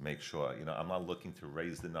make sure. I'm not looking to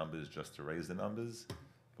raise the numbers just to raise the numbers,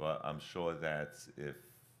 but I'm sure that if,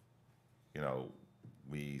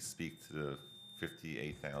 we speak to the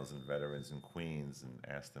 58,000 veterans in Queens and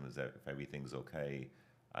ask them if everything's okay,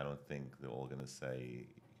 I don't think they're all going to say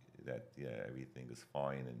that, yeah, everything is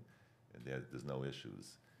fine and there's no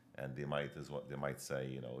issues. And they might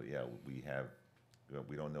say, yeah,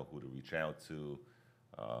 we don't know who to reach out to,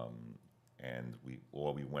 and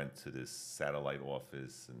we went to this satellite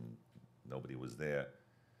office and nobody was there.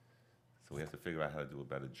 So we have to figure out how to do a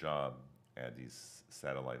better job at these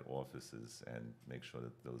satellite offices and make sure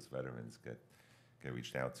that those veterans get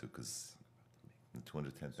reached out to, because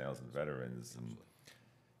 210,000 veterans and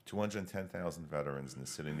 210,000 veterans in the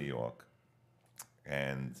city of New York,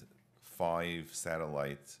 and 5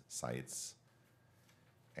 satellite sites,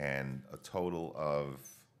 and a total of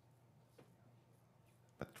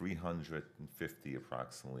 350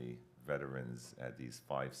 approximately veterans at these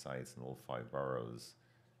 5 sites in all 5 boroughs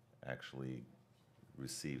actually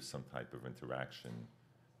receive some type of interaction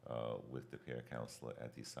with the peer counselor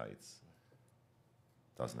at these sites.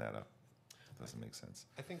 Doesn't add up. Doesn't make sense.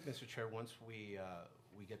 I think, Mr. Chair, once we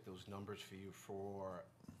get those numbers for you for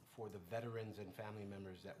the veterans and family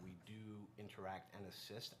members that we do interact and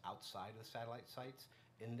assist outside of the satellite sites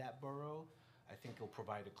in that borough, I think it'll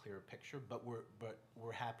provide a clearer picture. But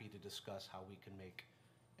we're happy to discuss how we can make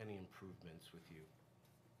any improvements with you.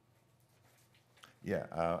 Yeah,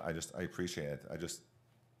 I appreciate it. I just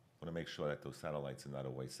want to make sure that those satellites are not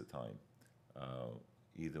a waste of time.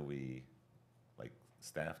 Either we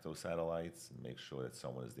staff those satellites and make sure that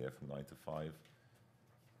someone is there from 9 to 5,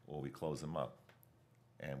 or we close them up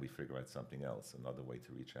and we figure out something else, another way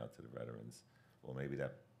to reach out to the veterans. Or maybe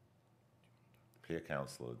that peer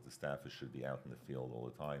counselor, the staffers should be out in the field all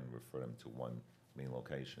the time and refer them to one main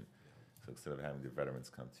location. So instead of having the veterans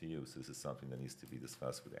come to you, so this is something that needs to be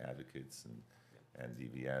discussed with advocates and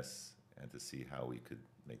DVS, and to see how we could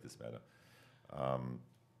make this better.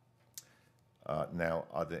 Now,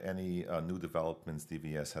 are there any new developments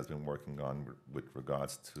DVS has been working on with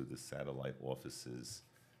regards to the satellite offices?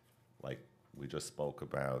 Like we just spoke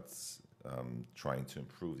about trying to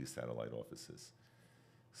improve these satellite offices.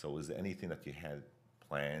 So is there anything that you had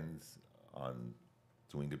planned on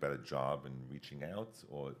doing a better job in reaching out,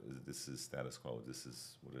 or this is status quo, this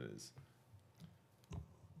is what it is?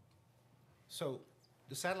 So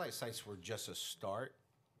the satellite sites were just a start.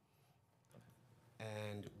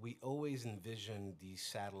 And we always envisioned these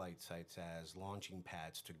satellite sites as launching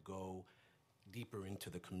pads to go deeper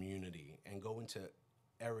into the community and go into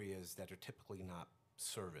areas that are typically not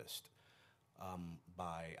serviced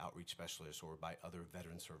by outreach specialists or by other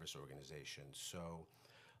veteran service organizations. So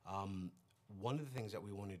one of the things that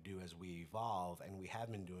we want to do as we evolve, and we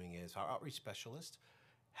have been doing, is our outreach specialists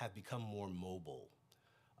have become more mobile.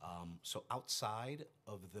 So outside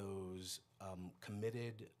of those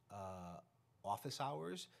committed office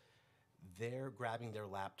hours, they're grabbing their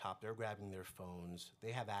laptop, they're grabbing their phones,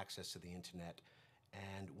 they have access to the internet,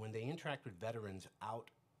 and when they interact with veterans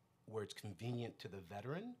out where it's convenient to the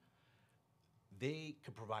veteran, they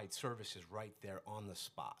could provide services right there on the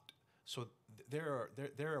spot. So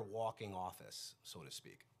they're a walking office, so to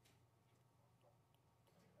speak.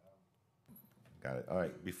 Got it. All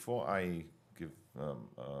right, before I give,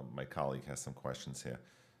 my colleague has some questions here.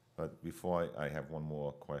 But before I have one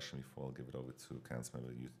more question before I'll give it over to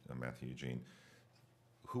Councilmember Matthew Eugene.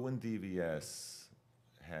 Who in DVS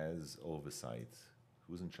has oversight?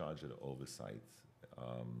 Who's in charge of the oversight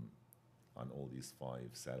on all these 5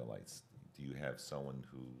 satellites? Do you have someone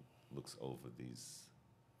who looks over these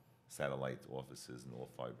satellite offices in all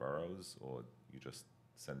 5 boroughs, or you just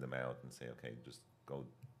send them out and say, okay, just go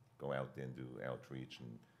out there and do outreach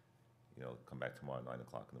and come back tomorrow at 9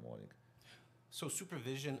 o'clock in the morning? So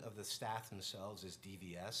supervision of the staff themselves is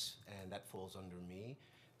DVS, and that falls under me.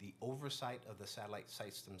 The oversight of the satellite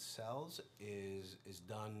sites themselves is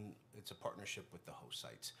done, it's a partnership with the host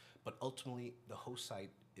sites. But ultimately, the host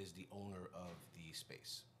site is the owner of the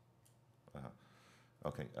space.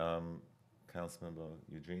 Okay. Councilmember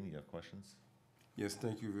Eugene, you have questions? Yes,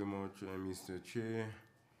 thank you very much, Mr. Chair.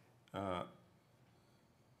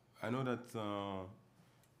 I know that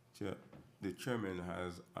the chairman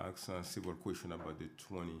has asked several questions about the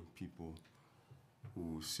 20 people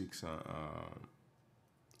who seek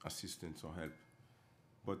assistance or help.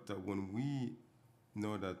 But when we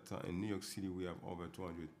know that in New York City we have over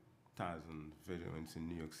 200,000 veterans in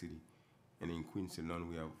New York City, and in Queens alone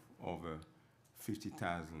we have over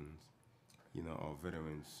 50,000, of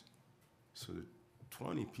veterans. So the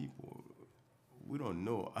 20 people, we don't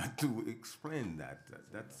know how to explain that.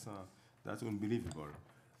 That's unbelievable.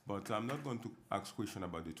 But I'm not going to ask questions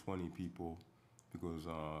about the 20 people because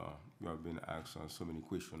you have been asked so many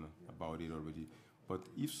questions about it already. But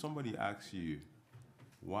if somebody asks you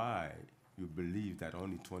why you believe that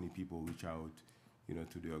only 20 people reach out,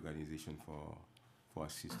 to the organization for for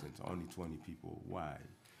assistance, only 20 people. Why?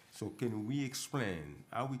 So can we explain,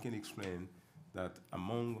 how we can explain that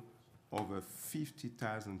among over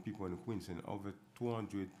 50,000 people in Queens and over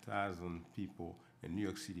 200,000 people in New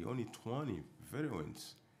York City, only 20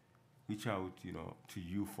 veterans reach out, to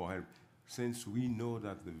you for help, since we know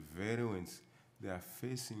that the veterans, they are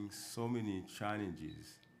facing so many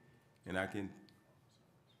challenges. And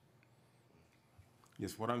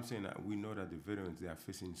yes, what I'm saying, we know that the veterans, they are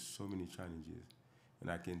facing so many challenges.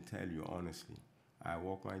 And I can tell you honestly, I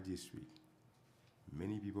walk my district.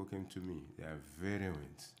 Many people came to me, they are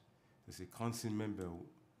veterans. They say, council member,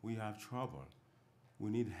 we have trouble. We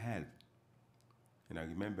need help. And I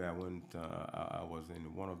remember I was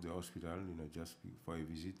in one of the hospitals, just for a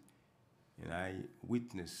visit, and I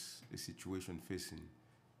witnessed a situation facing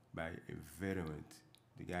by a veteran.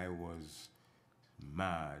 The guy was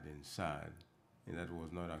mad and sad, and that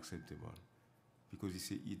was not acceptable because he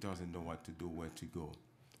said he doesn't know what to do, where to go.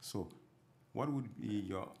 So what would be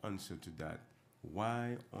your answer to that?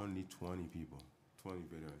 Why only 20 people, 20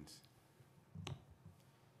 veterans?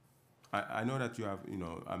 I know that you have,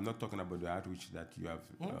 I'm not talking about the outreach that you have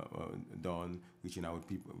done, reaching out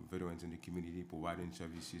people, veterans in the community, providing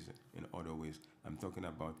services in other ways. I'm talking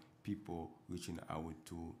about people reaching out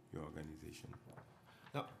to your organization.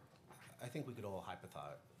 Now, I think we could all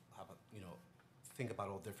think about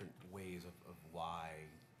all different ways of why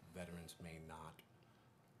veterans may not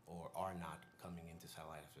or are not coming into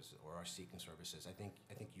satellite offices or are seeking services. I think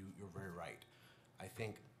you're very right. I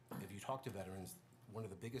think if you talk to veterans, one of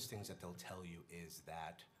the biggest things that they'll tell you is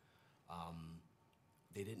that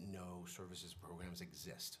they didn't know services programs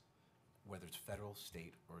exist, whether it's federal,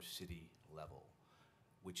 state, or city level,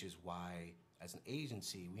 which is why, as an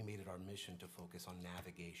agency, we made it our mission to focus on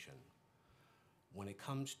navigation. When it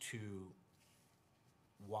comes to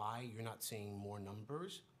why you're not seeing more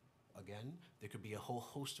numbers, again, there could be a whole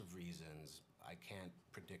host of reasons. I can't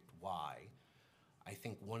predict why. I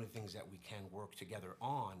think one of the things that we can work together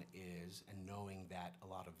on is, and knowing that a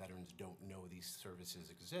lot of veterans don't know these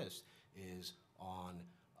services exist, is on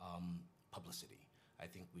publicity. I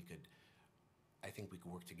think we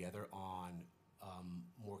could work together on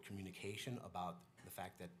more communication about the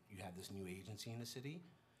fact that you have this new agency in the city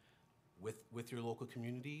with your local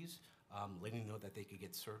communities, letting them know that they could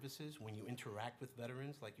get services. When you interact with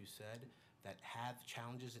veterans, like you said, that have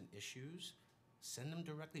challenges and issues, send them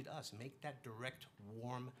directly to us. Make that direct,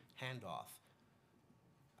 warm handoff.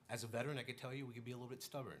 As a veteran, I could tell you we could be a little bit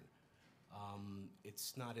stubborn.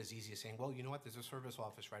 It's not as easy as saying, well, you know what, there's a service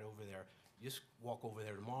office right over there. You just walk over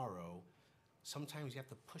there tomorrow. Sometimes you have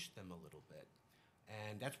to push them a little bit.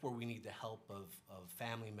 And that's where we need the help of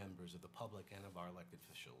family members, of the public, and of our elected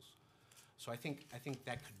officials. So I think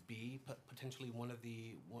that could be potentially one of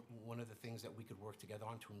the things that we could work together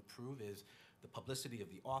on to improve is the publicity of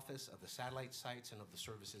the office, of the satellite sites, and of the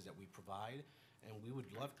services that we provide. And we would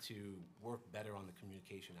love to work better on the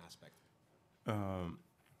communication aspect.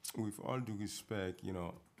 With all due respect,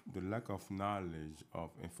 the lack of knowledge of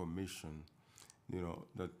information,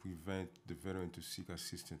 that prevent the veteran to seek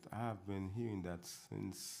assistance. I have been hearing that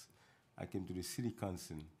since I came to the city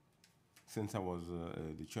council. Since I was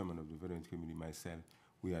the chairman of the veterans committee myself,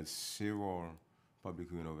 we had several public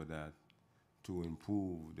hearings over that to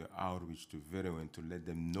improve the outreach to veterans, to let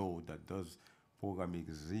them know that those programs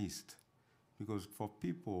exist. Because for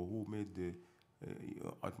people who made the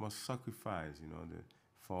utmost sacrifice,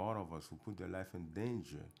 for all of us who put their life in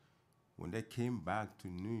danger, when they came back to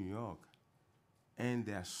New York and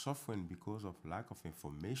they are suffering because of lack of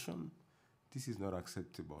information, this is not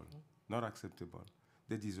acceptable. Not acceptable.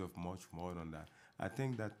 They deserve much more than that. I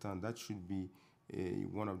think that that should be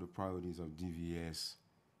one of the priorities of DVS,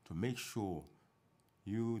 to make sure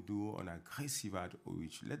you do an aggressive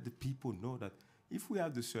outreach. Let the people know that if we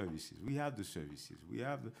have the services, we have the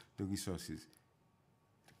resources.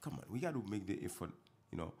 Come on, we got to make the effort,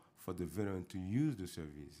 for the veteran to use the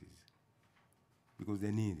services because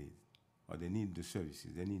they need it, or they need the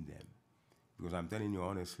services, they need them. Because I'm telling you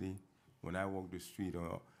honestly, when I walk the street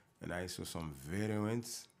and I saw some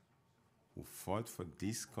veterans who fought for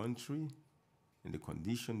this country and the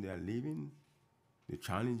condition they are living, the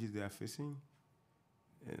challenges they are facing,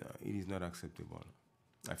 it is not acceptable.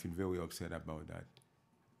 I feel very upset about that.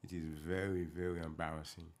 It is very, very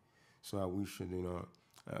embarrassing. So I wish,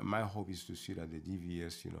 my hope is to see that the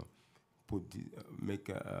DVS,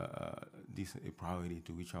 make this a priority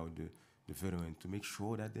to reach out the veteran, to make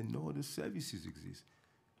sure that they know the services exist.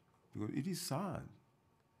 Because it is sad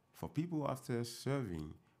for people after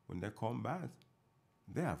serving, when they come back,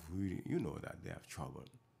 they have really, that they have trouble.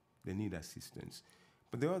 They need assistance.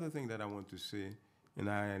 But the other thing that I want to say And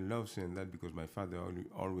I love saying that because my father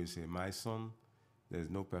always said, my son, there's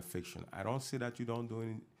no perfection. I don't say that you don't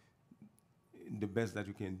do the best that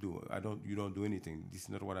you can do. You don't do anything. This is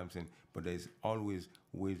not what I'm saying. But there's always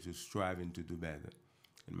ways to strive and to do better.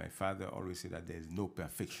 And my father always said that there's no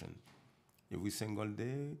perfection. Every single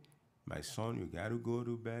day, my son, you got to go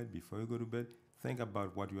to bed. Before you go to bed, think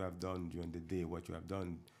about what you have done during the day, what you have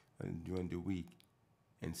done during the week,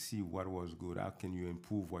 and see what was good. How can you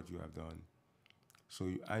improve what you have done? So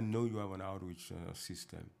I know you have an outreach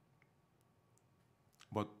system.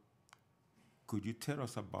 But could you tell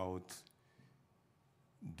us about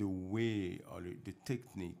the way or the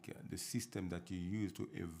technique, the system that you use to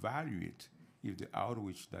evaluate if the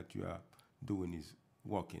outreach that you are doing is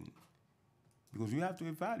working? Because you have to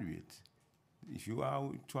evaluate. If you are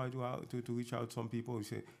trying to reach out to some people, you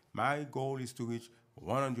say, my goal is to reach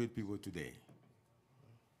 100 people today.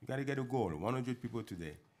 You got to get a goal, 100 people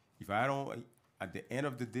today. If I don't, at the end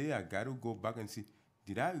of the day, I got to go back and see,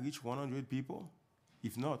 did I reach 100 people?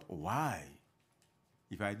 If not, why?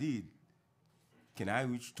 If I did, can I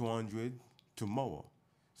reach 200 tomorrow?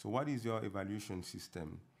 So what is your evaluation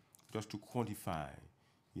system just to quantify,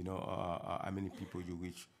 how many people you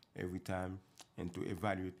reach every time and to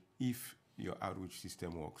evaluate if your outreach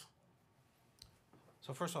system works?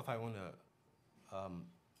 So first off, I want to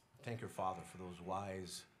thank your father for those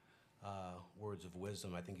wise words of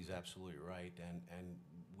wisdom. I think he's absolutely right, and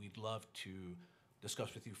we'd love to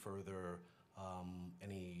discuss with you further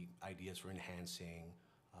any ideas for enhancing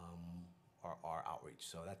our outreach.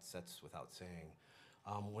 So that's without saying.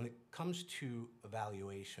 When it comes to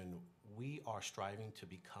evaluation, we are striving to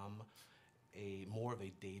become more of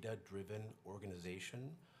a data-driven organization.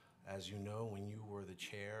 As you know, when you were the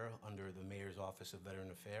chair under the Mayor's Office of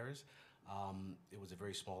Veteran Affairs, it was a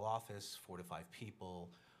very small office, 4 to 5 people,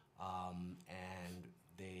 and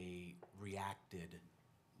they reacted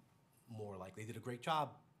more like they did a great job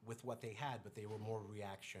with what they had, but they were more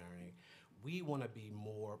reactionary. We want to be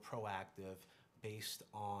more proactive based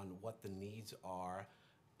on what the needs are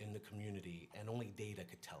in the community, and only data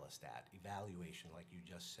could tell us that, evaluation, like you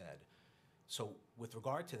just said. So with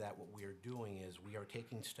regard to that, what we are doing is we are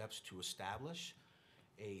taking steps to establish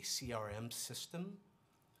a CRM system,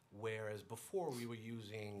 whereas before we were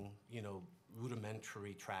using,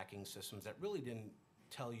 rudimentary tracking systems that really didn't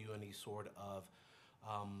tell you any sort of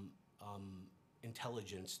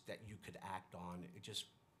intelligence that you could act on. It just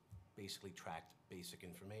basically tracked basic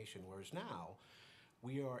information, whereas now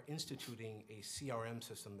we are instituting a CRM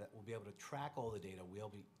system that will be able to track all the data. We'll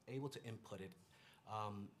be able to input it,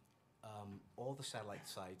 all the satellite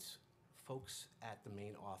sites, folks at the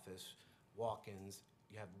main office, walk-ins.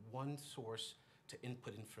 You have one source to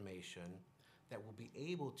input information that will be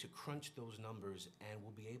able to crunch those numbers and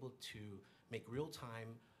will be able to make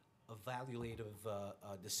real-time evaluative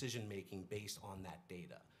decision-making based on that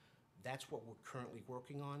data. That's what we're currently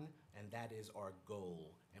working on, and that is our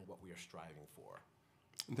goal and what we are striving for.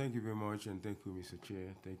 Thank you very much, and thank you, Mr.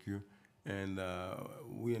 Chair. Thank you. And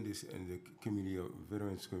we in the committee,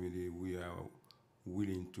 Veterans Committee, we are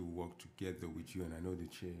willing to work together with you, and I know the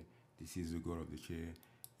chair, this is the goal of the chair,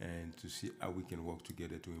 and to see how we can work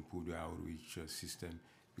together to improve the outreach system,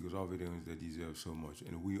 because our veterans, they deserve so much,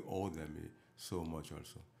 and we owe them so much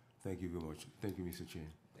also. Thank you very much. Thank you, Mr. Chair.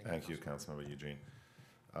 Thank you, Councilmember Eugene.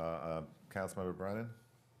 Councilmember Brennan?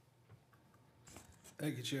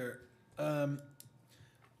 Thank you, Chair.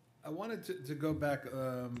 I wanted to go back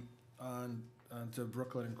on to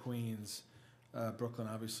Brooklyn and Queens. Brooklyn,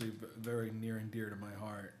 obviously, very near and dear to my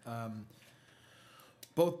heart.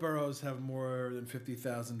 Both boroughs have more than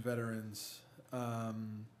 50,000 veterans,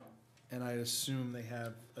 and I assume they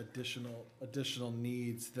have additional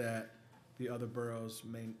needs that the other boroughs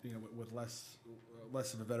may, with less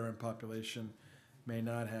of a veteran population, may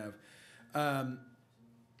not have.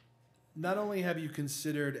 Not only have you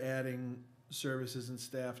considered adding services and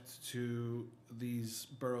staff to these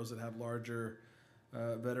boroughs that have larger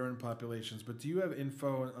veteran populations, but do you have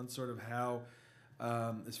info on sort of how,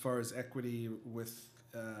 as far as equity with,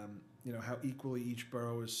 how equally each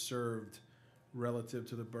borough is served relative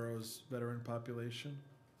to the borough's veteran population?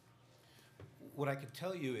 What I could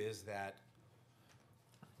tell you is that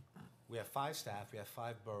we have 5 staff, we have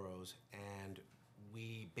 5 boroughs, and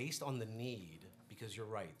we, based on the need, because you're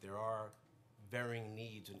right, there are varying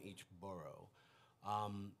needs in each borough,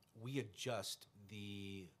 we adjust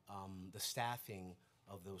the staffing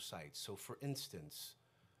of those sites. So for instance,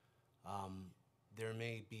 there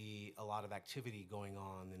may be a lot of activity going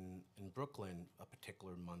on in Brooklyn a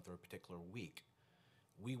particular month or a particular week.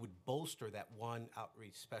 We would bolster that one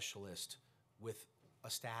outreach specialist with a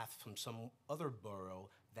staff from some other borough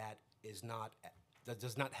that is not that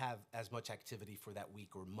does not have as much activity for that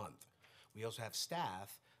week or month. We also have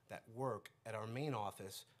staff that work at our main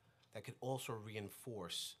office that could also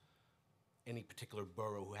reinforce any particular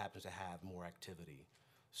borough who happens to have more activity.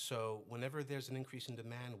 So whenever there's an increase in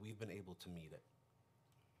demand, we've been able to meet it.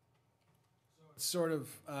 It's sort of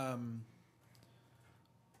on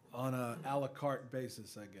a la carte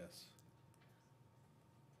basis, I guess.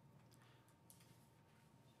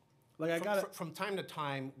 Like I got From time to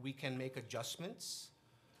time, we can make adjustments,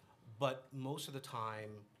 but most of the time,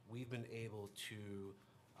 we've been able to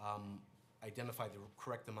identify the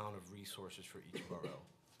correct amount of resources for each borough.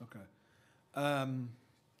 Okay.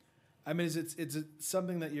 I mean, is it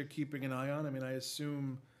something that you're keeping an eye on? I mean, I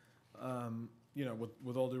assume, you know,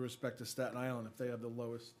 with all due respect to Staten Island, if they have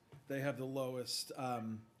the lowest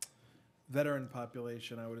veteran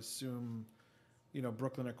population, I would assume, you know,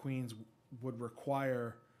 Brooklyn or Queens would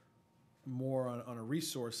require more on a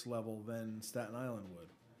resource level than Staten Island would.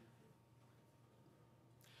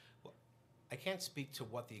 Well, I can't speak to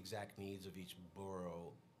what the exact needs of each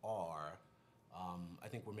borough are. I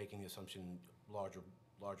think we're making the assumption larger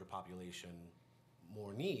population,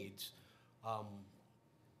 more needs.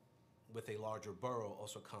 With a larger borough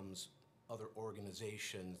also comes other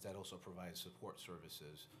organizations that also provide support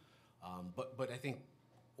services. But I think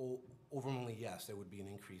overwhelmingly, yes, there would be an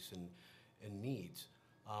increase in needs.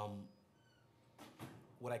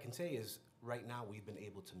 What I can say is right now we've been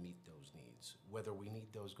able to meet those needs. Whether we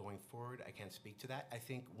need those going forward, I can't speak to that. I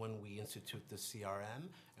think when we institute the CRM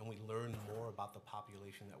and we learn more about the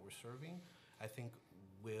population that we're serving, I think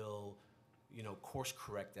we'll, you know, course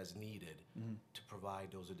correct as needed to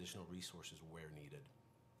provide those additional resources where needed.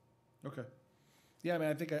 Okay. Yeah, I mean,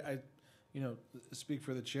 I think I you know, speak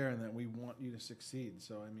for the chair in that we want you to succeed.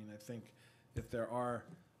 So, I mean, I think if there are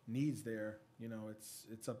needs there, you know,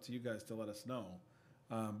 it's up to you guys to let us know.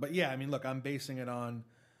 But yeah, I mean, look, I'm basing it on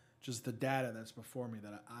just the data that's before me.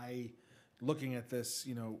 That looking at this,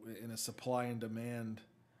 you know, in a supply and demand,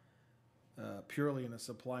 purely in a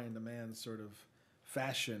supply and demand sort of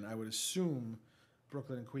fashion, I would assume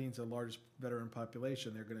Brooklyn and Queens, the largest veteran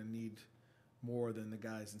population, they're going to need more than the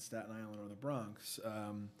guys in Staten Island or the Bronx.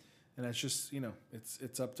 And that's just, you know,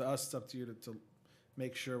 it's up to us, it's up to you to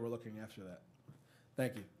make sure we're looking after that.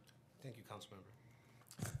 Thank you. Thank you,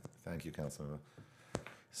 Councilmember. Thank you, Councilmember.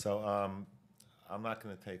 So I'm not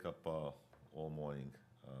going to take up all morning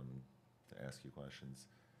to ask you questions,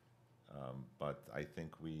 but I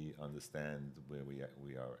think we understand where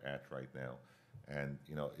we are at right now. And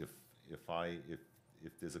you know, if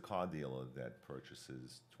there's a car dealer that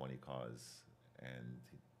purchases 20 cars and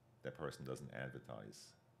that person doesn't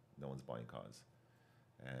advertise, no one's buying cars.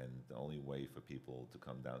 And the only way for people to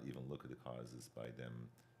come down, even look at the cars, is by them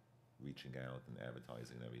reaching out and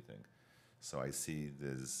advertising and everything. So I see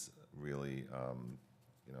there's really,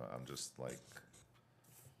 you know, I'm just like,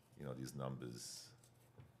 you know, these numbers,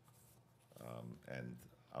 and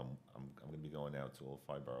I'm going to be going out to all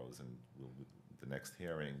 5 boroughs, and the next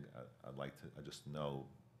hearing, I'd like to, I just know,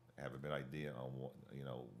 have a better idea on what, you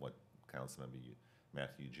know, what Councilmember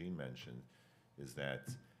Matthew Eugene mentioned, is that,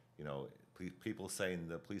 you know, people say in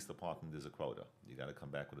the police department there's a quota. You got to come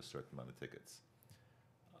back with a certain amount of tickets.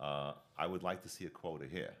 I would like to see a quota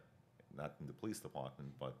here, not in the police department,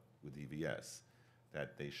 but with EVS,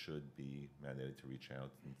 that they should be mandated to reach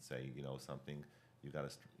out and say, you know, something, you got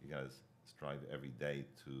to strive every day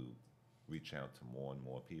to reach out to more and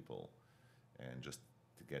more people, and just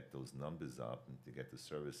to get those numbers up and to get the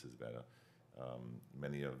services better.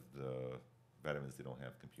 Many of the veterans, they don't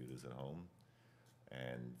have computers at home,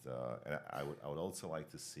 and I would also like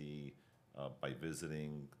to see, by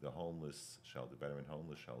visiting the homeless shelter, veteran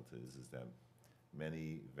homeless shelters, is that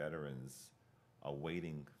many veterans are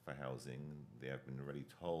waiting for housing. They have been already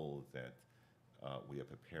told that we are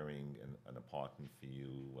preparing an apartment for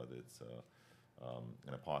you, whether it's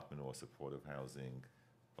an apartment or supportive housing,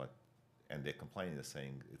 and they're complaining, they're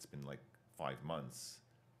saying it's been like 5 months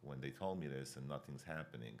when they told me this and nothing's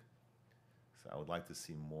happening. So I would like to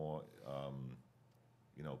see more,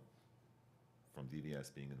 you know, from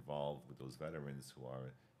DVS being involved with those veterans who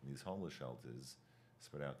are in these homeless shelters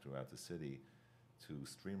spread out throughout the city, to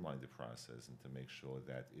streamline the process and to make sure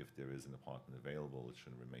that if there is an apartment available, it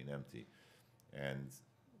shouldn't remain empty. And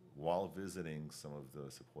while visiting some of the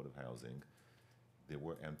supportive housing, there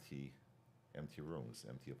were empty rooms,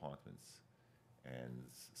 empty apartments. And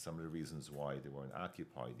some of the reasons why they weren't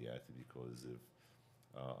occupied yet, because of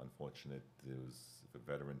unfortunate, if a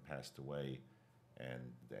veteran passed away and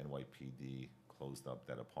the NYPD closed up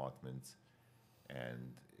that apartment,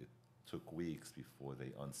 and it took weeks before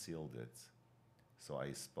they unsealed it. So I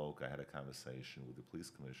had a conversation with the police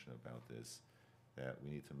commissioner about this, that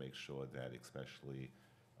we need to make sure that, especially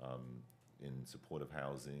in supportive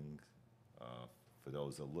housing, for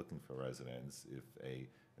those that are looking for residents, if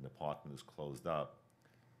an apartment is closed up,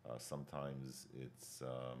 sometimes it's,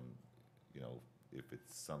 if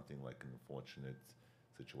it's something like an unfortunate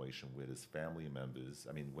situation where there's family members,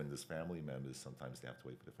 when there's family members, sometimes they have to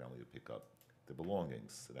wait for the family to pick up their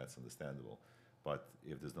belongings, so that's understandable. But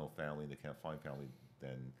if there's no family and they can't find family,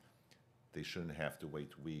 then they shouldn't have to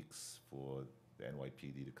wait weeks for the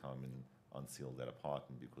NYPD to come and unseal that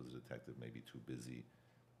apartment because the detective may be too busy.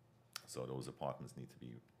 So those apartments need to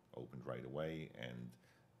be opened right away, and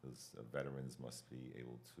those veterans must be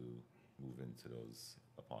able to move into those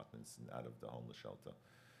apartments and out of the homeless shelter.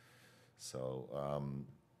 So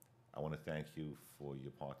I want to thank you for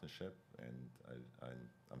your partnership, and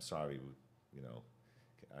I'm sorry,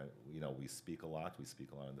 we speak a lot. We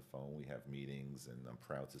speak a lot on the phone. We have meetings, and I'm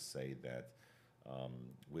proud to say that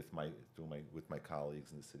with my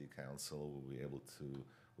colleagues in the city council, we're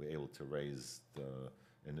able to raise the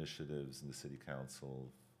initiatives in the city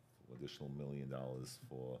council, additional $1 million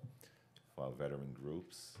for our veteran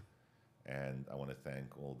groups. And I want to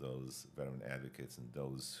thank all those veteran advocates and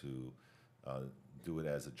those who do it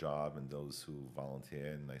as a job and those who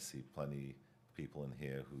volunteer. And I see plenty of people in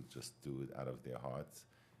here who just do it out of their hearts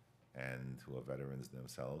and who are veterans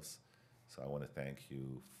themselves. So I want to thank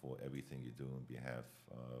you for everything you do on behalf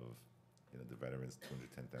of the veterans,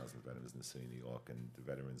 210,000 veterans in the city of New York, and the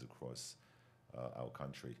veterans across our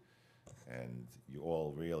country. And you're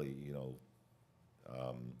all really,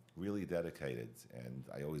 really dedicated. And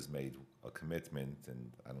I always made a commitment,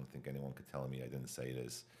 and I don't think anyone could tell me I didn't say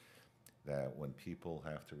this, that when people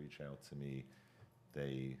have to reach out to me,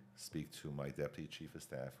 they speak to my deputy chief of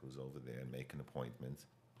staff who's over there and make an appointment,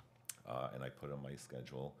 and I put on my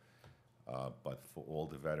schedule. But for all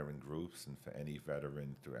the veteran groups and for any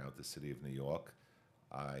veteran throughout the city of New York,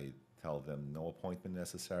 I tell them no appointment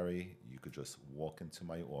necessary. You could just walk into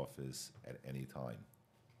my office at any time.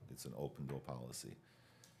 It's an open door policy.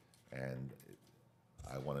 And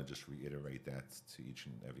I want to just reiterate that to each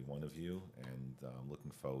and every one of you. And I'm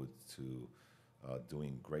looking forward to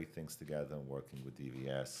doing great things together and working with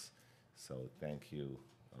DVS. So thank you,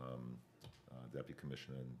 Deputy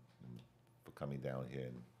Commissioner, for coming down here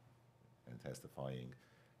and testifying.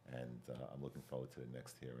 And I'm looking forward to the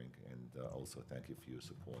next hearing. And also thank you for your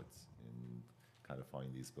support in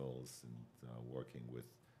codifying these bills and working with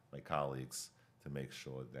my colleagues to make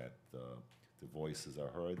sure that the voices are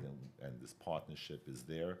heard and this partnership is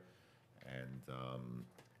there. And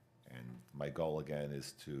my goal again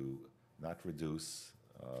is to not reduce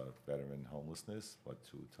veteran homelessness, but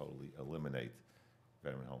to totally eliminate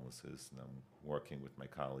veteran homelessness. And I'm working with my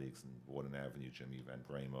colleagues in Warden Avenue, Jimmy Van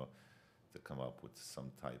Bramer, to come up with some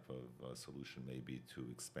type of solution, maybe to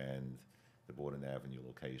expand the Borden Avenue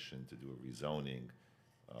location, to do a rezoning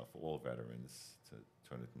for all veterans, to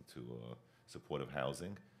turn it into supportive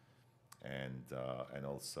housing, and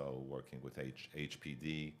also working with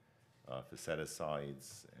HPD for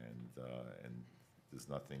set-asides, and there's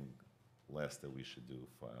nothing less that we should do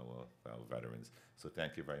for our veterans. So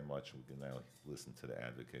thank you very much. We can now listen to the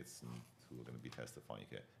advocates and who are going to be testifying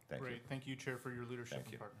here. Thank you. Great. Thank you, Chair, for your leadership Thank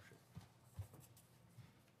and you. partnership.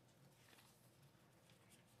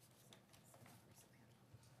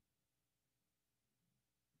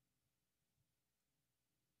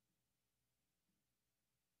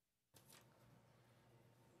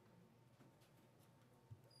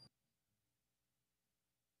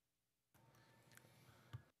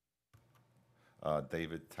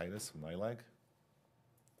 David Titus from NYLAG.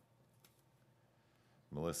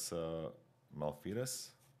 Melissa Malfidas.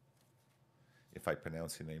 If I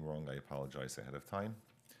pronounce your name wrong, I apologize ahead of time.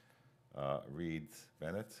 Reed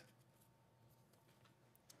Bennett.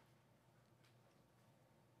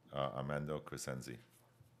 Armando Crescenzi.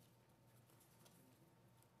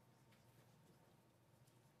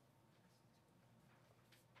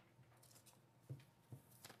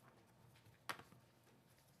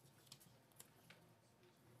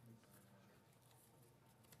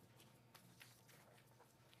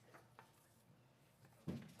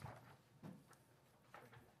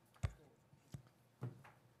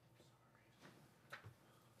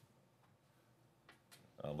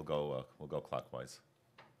 We'll go clockwise.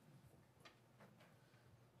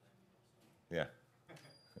 Yeah.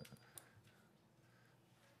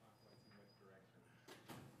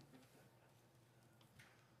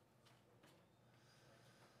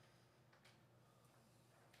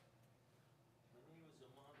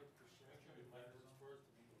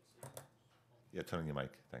 Yeah, turn on your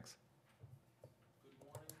mic. Thanks. Good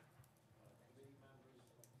morning, committee members,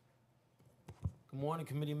 Good morning,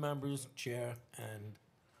 committee members, chair, and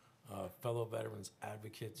fellow veterans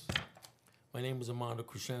advocates. My name is Armando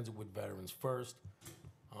Crescenzo with Veterans First.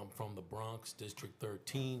 I'm from the Bronx, District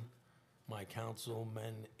 13. My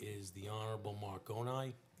councilman is the Honorable Mark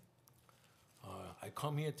Onai. I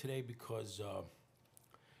come here today because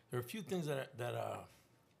there are a few things that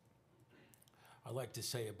I'd like to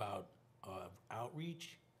say about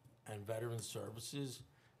outreach and veteran services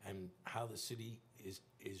and how the city is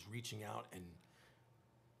reaching out, and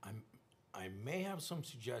I may have some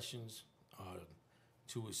suggestions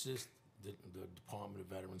to assist the Department of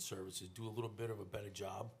Veteran Services do a little bit of a better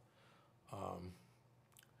job.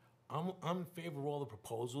 I'm in favor of all the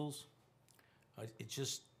proposals. It's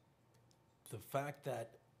just the fact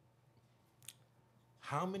that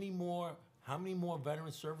how many more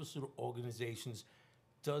veteran service organizations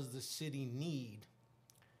does the city need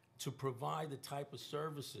to provide the type of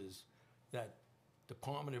services that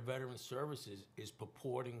Department of Veteran Services is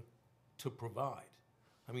purporting to provide?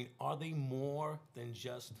 I mean, are they more than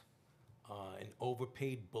just an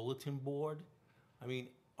overpaid bulletin board? I mean,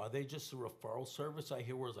 are they just a referral service? I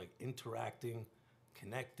hear words like interacting,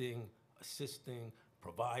 connecting, assisting,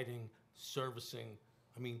 providing, servicing.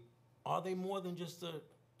 I mean, are they more than just a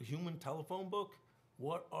human telephone book?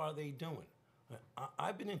 What are they doing?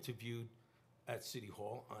 I've been interviewed at City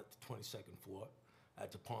Hall on the 22nd floor at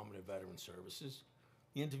Department of Veteran Services.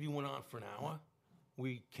 The interview went on for an hour.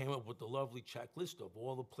 We came up with a lovely checklist of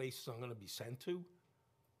all the places I'm going to be sent to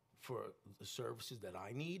for the services that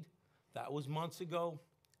I need. That was months ago.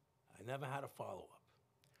 I never had a follow-up.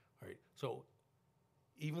 All right, so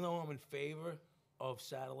even though I'm in favor of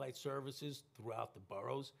satellite services throughout the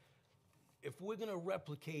boroughs, if we're going to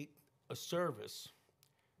replicate a service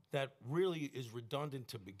that really is redundant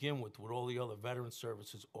to begin with all the other veteran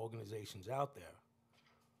services organizations out there,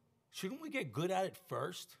 shouldn't we get good at it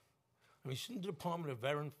first? I mean, shouldn't the Department of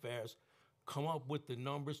Veteran Affairs come up with the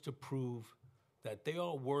numbers to prove that they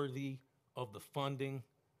are worthy of the funding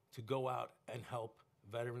to go out and help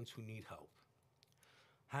veterans who need help?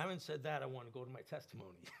 Having said that, I want to go to my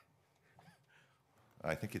testimony.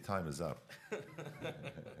 I think your time is up.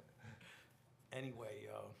 Anyway,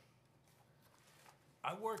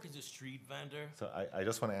 I work as a street vendor. So I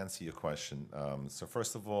just want to answer your question. So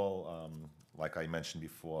first of all, like I mentioned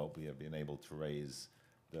before, we have been able to raise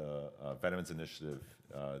the Veterans Initiative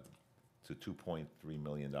to $2.3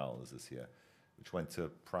 million this year, which went to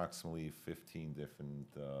approximately 15 different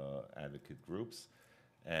advocate groups.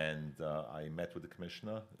 And I met with the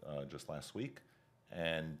commissioner just last week,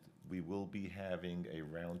 and we will be having a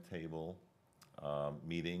roundtable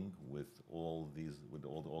meeting with all the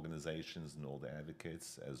organizations and all the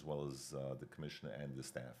advocates, as well as the commissioner and the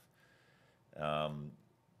staff.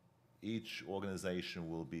 Each organization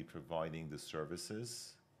will be providing the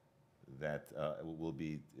services that will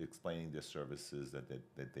be explaining the services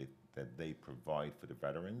that they provide for the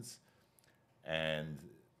veterans, and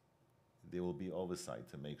there will be oversight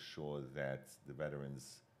to make sure that the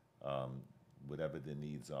veterans, whatever their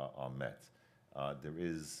needs are met. There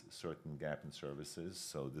is certain gap in services,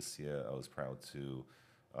 so this year I was proud to,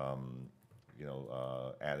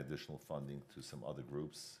 add additional funding to some other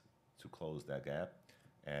groups to close that gap,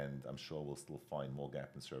 and I'm sure we'll still find more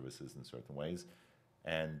gap in services in certain ways.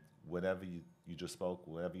 And whatever you just spoke,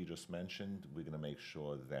 whatever you just mentioned, we're going to make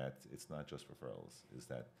sure that it's not just referrals, is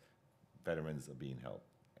that veterans are being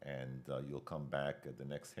helped. And you'll come back at the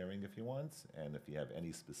next hearing if you want, and if you have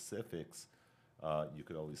any specifics, you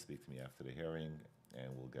could always speak to me after the hearing, and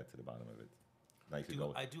we'll get to the bottom of it. Now you could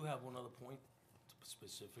go. I do have one other point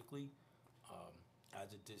specifically.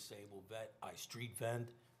 As a disabled vet, I street vend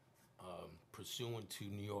pursuant to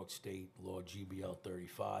New York State Law GBL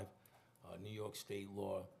 35. New York State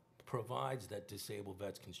law provides that disabled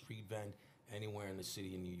vets can street vend anywhere in the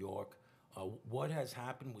city of New York. What has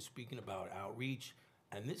happened was, speaking about outreach,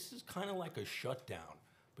 and this is kind of like a shutdown,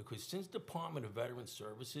 because since Department of Veteran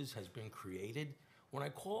Services has been created, when I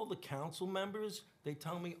call the council members, they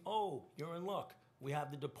tell me, oh, you're in luck. We have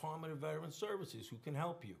the Department of Veteran Services who can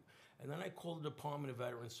help you. And then I call the Department of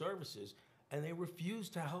Veteran Services, and they refuse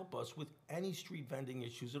to help us with any street vending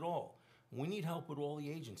issues at all. We need help with all the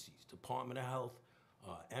agencies, Department of Health,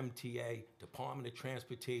 MTA, Department of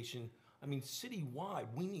Transportation. I mean, citywide,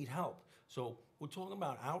 we need help. So we're talking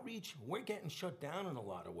about outreach. We're getting shut down in a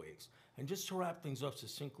lot of ways. And just to wrap things up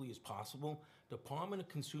succinctly as possible, Department of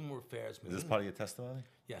Consumer Affairs... Is this part of your testimony?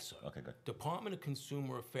 Yes, sir. Okay, good. Department of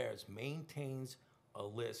Consumer Affairs maintains a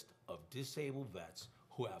list of disabled vets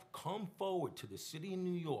who have come forward to the city of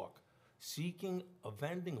New York seeking a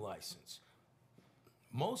vending license.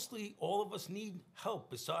 Mostly, all of us need help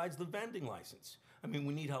besides the vending license. I mean,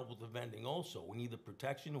 we need help with the vending also. We need the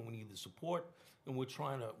protection and we need the support, and we're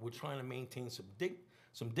trying to maintain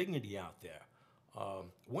some dignity out there.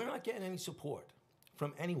 We're not getting any support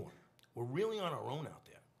from anyone. We're really on our own out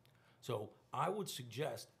there. So I would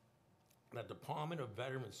suggest that Department of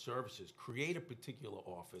Veteran Services create a particular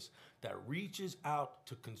office that reaches out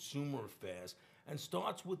to consumer affairs and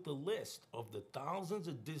starts with the list of the thousands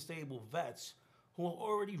of disabled vets who are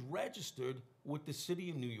already registered with the City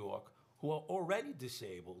of New York, who are already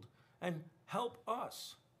disabled, and help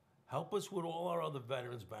us. Help us with all our other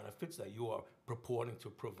veterans benefits that you are purporting to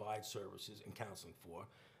provide services and counseling for,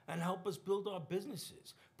 and help us build our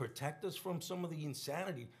businesses. Protect us from some of the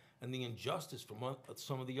insanity and the injustice from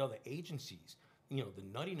some of the other agencies. You know, the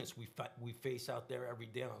nuttiness we face out there every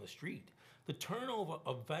day on the street. The turnover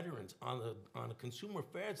of veterans on the consumer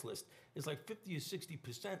affairs list is like 50 or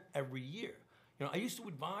 60% every year. You know, I used to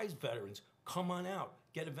advise veterans, come on out,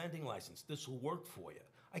 get a vending license. This will work for you.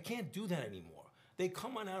 I can't do that anymore. They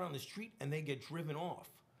come on out on the street and they get driven off.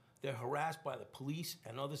 They're harassed by the police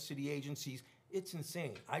and other city agencies. It's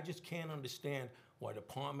insane. I just can't understand why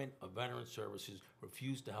Department of Veteran Services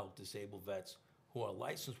refuse to help disabled vets who are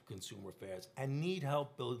licensed with consumer affairs and need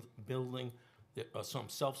help building some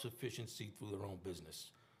self-sufficiency through their own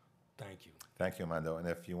business. Thank you. Thank you, Armando. And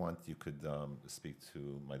if you want, you could speak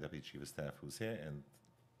to my Deputy Chief of Staff who's here,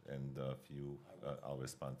 and if you, I'll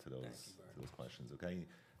respond to those questions, okay?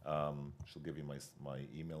 She'll give you my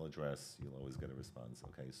email address. You'll always get a response,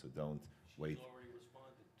 okay? So don't wait. She's already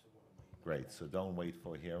responded to one of my emails. Great. So don't wait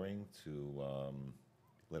for a hearing to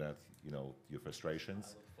let out, your frustrations. I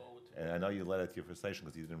look forward to And I know you let out your frustration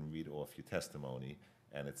because you didn't read off your testimony,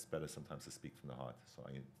 and it's better sometimes to speak from the heart. So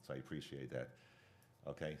I appreciate that.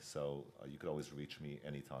 Okay, so you could always reach me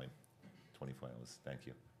anytime, 24 hours. Thank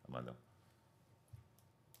you. Armando.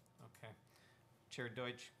 Okay. Chair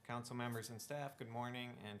Deutsch, council members and staff, good morning,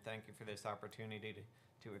 and thank you for this opportunity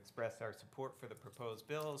to express our support for the proposed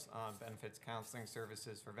bills on benefits counseling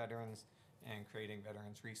services for veterans and creating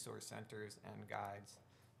veterans resource centers and guides,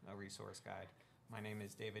 a resource guide. My name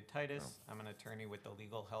is David Titus. I'm an attorney with the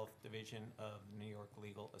Legal Health Division of New York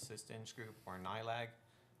Legal Assistance Group, or NYLAG.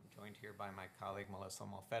 I'm joined here by my colleague Melissa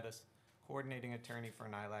Malfetis, coordinating attorney for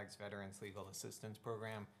NYLAG's Veterans Legal Assistance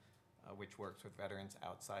Program, which works with veterans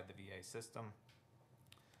outside the VA system.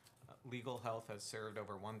 Legal Health has served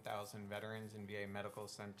over 1,000 veterans in VA medical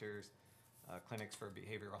centers, clinics for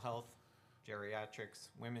behavioral health, geriatrics,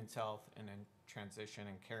 women's health, and in transition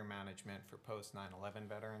and care management for post 9/11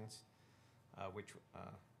 veterans,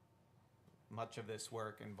 much of this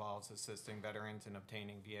work involves assisting veterans in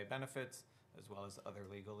obtaining VA benefits, as well as other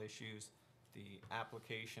legal issues. The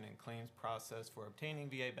application and claims process for obtaining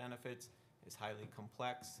VA benefits is highly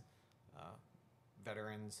complex.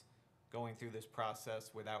 Veterans going through this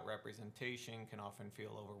process without representation can often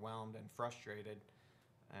feel overwhelmed and frustrated.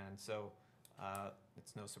 And so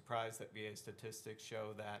it's no surprise that VA statistics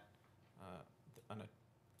show that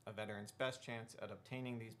a veteran's best chance at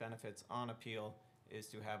obtaining these benefits on appeal is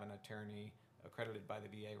to have an attorney accredited by the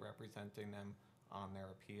VA representing them on their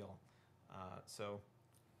appeal. So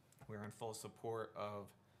we're in full support of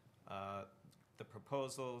the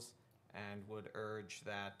proposals and would urge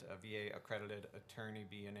that a VA accredited attorney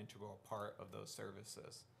be an integral part of those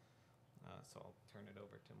services. So I'll turn it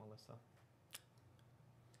over to Melissa.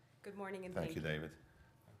 Good morning and Thank you, David.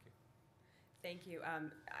 Thank you. Thank you.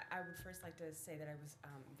 I would first like to say that I was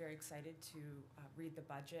very excited to read the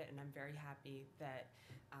budget, and I'm very happy that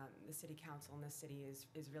the City Council in this city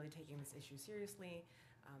is really taking this issue seriously.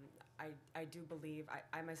 I do believe,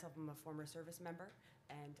 I myself am a former service member,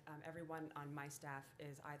 and everyone on my staff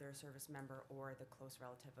is either a service member or the close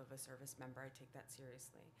relative of a service member. I take that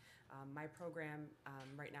seriously. My program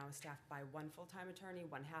right now is staffed by one full-time attorney,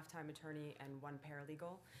 one half-time attorney, and one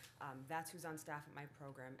paralegal. That's who's on staff at my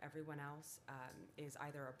program. Everyone else is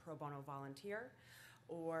either a pro bono volunteer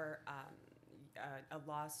or a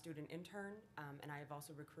law student intern, and I have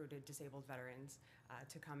also recruited disabled veterans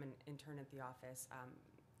to come and intern at the office,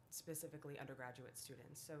 specifically undergraduate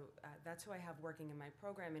students. So that's who I have working in my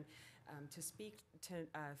program. And to speak to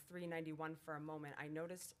 391 for a moment, I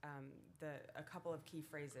noticed a couple of key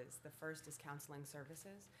phrases. The first is counseling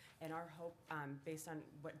services, and our hope, based on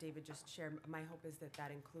what David just shared, my hope is that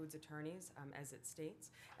that includes attorneys, as it states,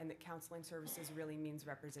 and that counseling services really means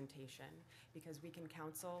representation, because we can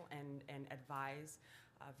counsel and advise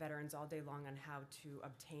veterans all day long on how to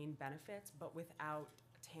obtain benefits, but without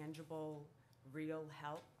tangible, real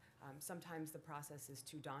help. Sometimes the process is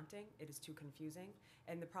too daunting, it is too confusing,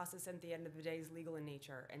 and the process at the end of the day is legal in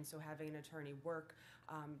nature. And so having an attorney work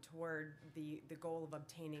toward the goal of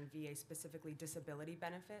obtaining VA, specifically disability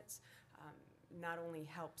benefits, not only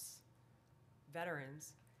helps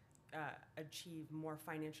veterans achieve more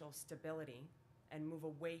financial stability and move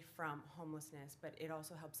away from homelessness, but it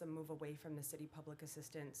also helps them move away from the city public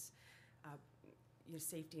assistance your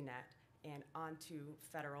safety net and onto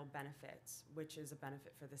federal benefits, which is a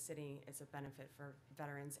benefit for the city, it's a benefit for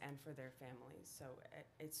veterans and for their families. So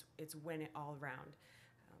it's win it all around.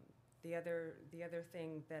 The other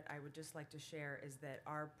thing that I would just like to share is that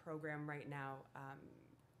our program right now,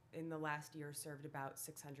 in the last year, served about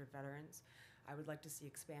 600 veterans. I would like to see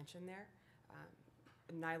expansion there.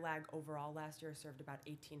 NYLAG overall last year served about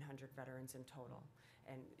 1,800 veterans in total.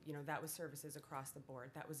 And that was services across the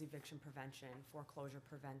board. That was eviction prevention, foreclosure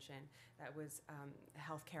prevention. That was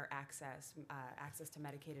healthcare access, access to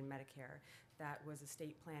Medicaid and Medicare. That was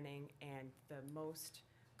estate planning, and the most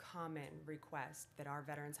common request that our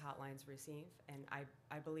veterans hotlines receive, and I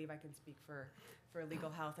believe I can speak for legal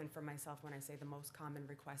health and for myself when I say the most common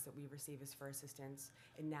request that we receive is for assistance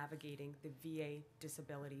in navigating the VA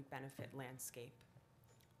disability benefit landscape.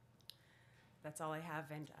 That's all I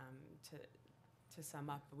have, and to sum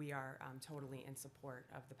up, we are totally in support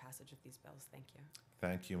of the passage of these bills. Thank you.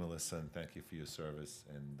 Thank you, Melissa, and thank you for your service,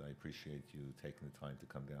 and I appreciate you taking the time to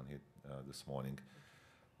come down here this morning.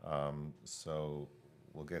 So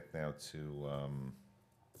we'll get now to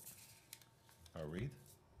Reed.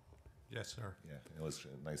 Yes, sir. Yeah, it was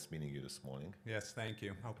nice meeting you this morning. Yes, thank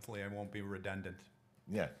you. Hopefully I won't be redundant.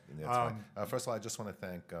 Yeah, that's fine. First of all, I just want to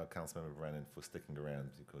thank Councilmember Brennan for sticking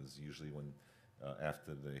around, because usually when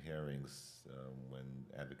after the hearings, when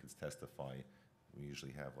advocates testify, we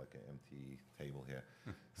usually have like an empty table here.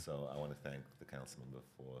 So I want to thank the councilmember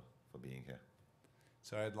for being here.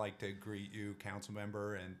 So I'd like to greet you, council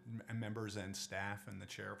member and members and staff and the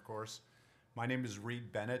chair, of course. My name is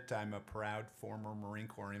Reed Bennett. I'm a proud former Marine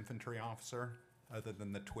Corps infantry officer. Other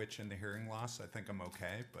than the twitch and the hearing loss, I think I'm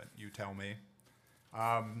okay, but you tell me.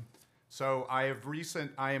 So I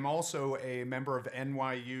am also a member of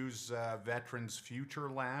NYU's Veterans Future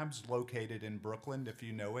Labs, located in Brooklyn. If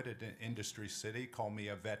you know it, at Industry City, call me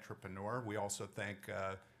a vetrepreneur. We also thank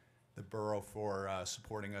the borough for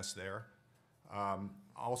supporting us there.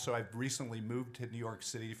 Also, I've recently moved to New York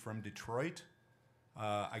City from Detroit.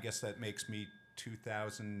 I guess that makes me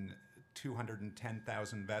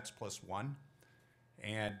 210,000 vets plus one.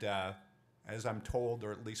 And as I'm told,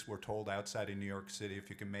 or at least we're told outside of New York City, if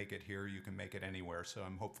you can make it here, you can make it anywhere. So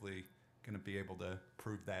I'm hopefully going to be able to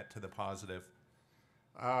prove that to the positive.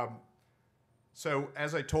 So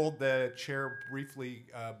as I told the chair briefly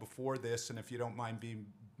before this, and if you don't mind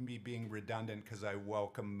me being redundant, because I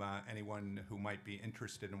welcome anyone who might be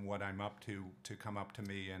interested in what I'm up to come up to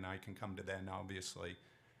me, and I can come to them, obviously.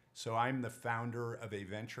 So I'm the founder of a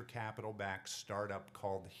venture capital-backed startup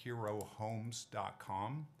called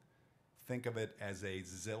HeroHomes.com. Think of it as a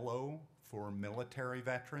Zillow for military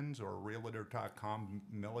veterans, or Realtor.com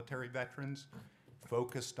military veterans,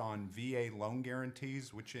 focused on VA loan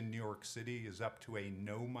guarantees, which in New York City is up to a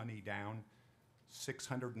no money down,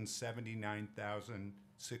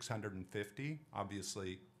 $679,650.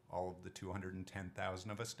 Obviously, all of the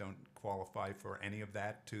 210,000 of us don't qualify for any of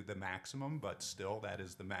that to the maximum, but still, that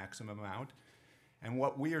is the maximum amount. And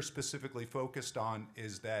what we are specifically focused on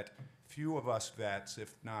is that few of us vets,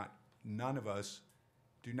 if not none of us,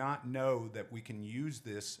 do not know that we can use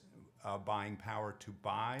this buying power to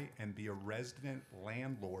buy and be a resident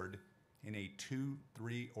landlord in a 2,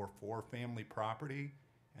 3, or 4 family property,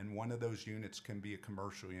 and one of those units can be a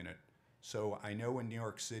commercial unit. So I know in New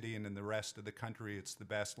York City and in the rest of the country, it's the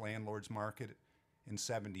best landlord's market in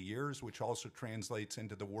 70 years, which also translates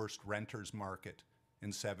into the worst renters market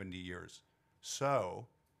in 70 years. So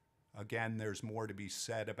again, there's more to be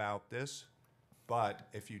said about this. But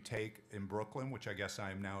if you take in Brooklyn, which I guess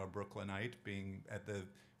I am now a Brooklynite, being at the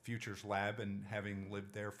Futures Lab and having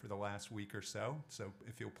lived there for the last week or so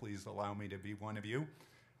if you'll please allow me to be one of you.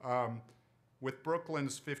 With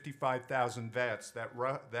Brooklyn's 55,000 vets, that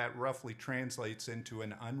roughly translates into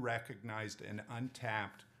an unrecognized and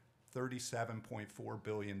untapped $37.4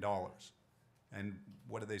 billion. And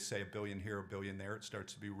what do they say, $1 billion here, $1 billion there? It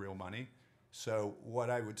starts to be real money. So what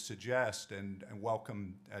I would suggest, and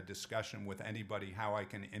welcome a discussion with anybody, how I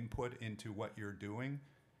can input into what you're doing,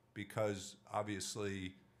 because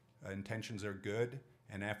obviously intentions are good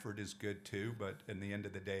and effort is good too, but in the end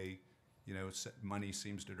of the day, money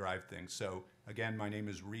seems to drive things. So again, my name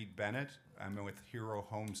is Reed Bennett. I'm with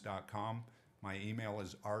HeroHomes.com. My email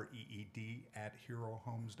is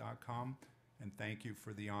reed@herohomes.com. And thank you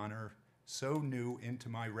for the honor, so new into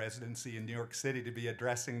my residency in New York City, to be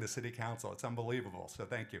addressing the City Council. It's unbelievable. So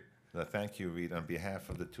thank you. Thank you, Reed. On behalf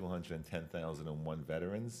of the 210,001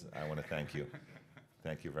 veterans, I want to thank you.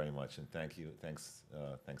 Thank you very much, and thanks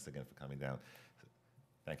again for coming down.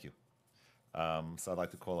 Thank you. So I'd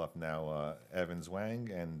like to call up now Evans Wang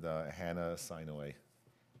and Hannah Sinaway.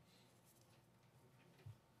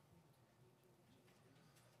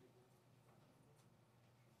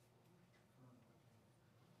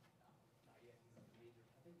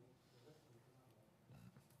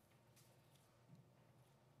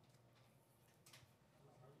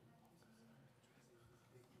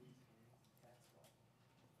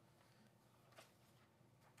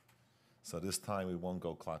 So this time we won't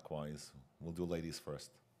go clockwise. We'll do ladies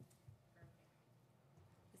first.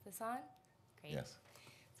 Is this on? Great. Yes.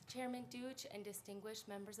 So Chairman Deutsch and distinguished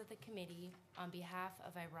members of the committee, on behalf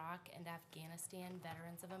of Iraq and Afghanistan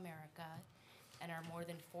Veterans of America and our more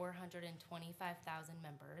than 425,000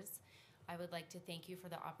 members, I would like to thank you for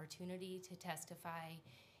the opportunity to testify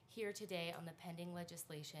here today on the pending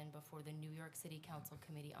legislation before the New York City Council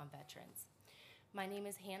Committee on Veterans. My name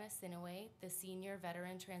is Hannah Sinaway, the Senior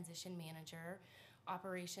Veteran Transition Manager,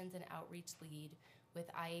 Operations and Outreach Lead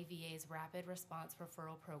with IAVA's Rapid Response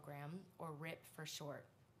Referral Program, or RIP for short.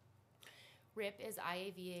 RIP is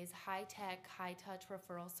IAVA's high-tech, high-touch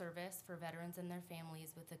referral service for veterans and their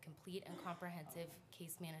families with a complete and comprehensive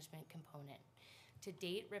case management component. To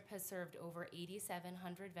date, RIP has served over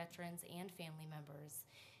 8,700 veterans and family members,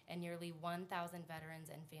 and nearly 1,000 veterans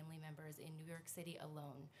and family members in New York City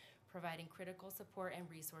alone, providing critical support and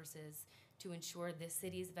resources to ensure this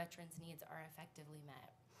city's veterans' needs are effectively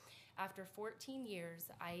met. After 14 years,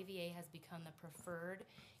 IAVA has become the preferred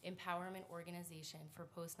empowerment organization for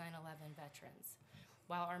post 9/11 veterans.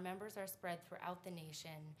 While our members are spread throughout the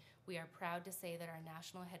nation, we are proud to say that our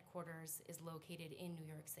national headquarters is located in New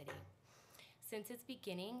York City. Since its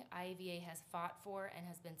beginning, IAVA has fought for and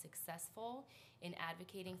has been successful in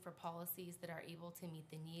advocating for policies that are able to meet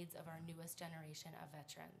the needs of our newest generation of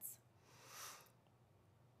veterans.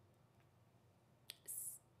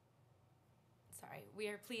 We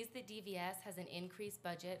are pleased that DVS has an increased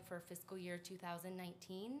budget for fiscal year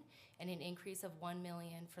 2019 and an increase of $1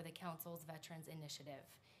 million for the Council's Veterans Initiative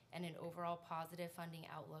and an overall positive funding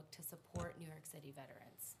outlook to support New York City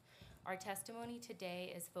veterans. Our testimony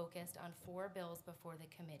today is focused on 4 bills before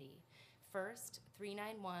the committee. First,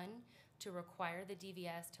 391, to require the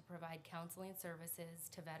DVS to provide counseling services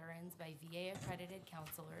to veterans by VA-accredited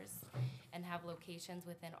counselors and have locations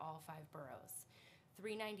within all 5 boroughs.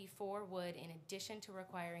 394 would, in addition to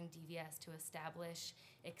requiring DVS to establish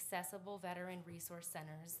accessible veteran resource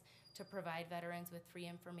centers to provide veterans with free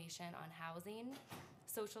information on housing,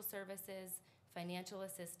 social services, financial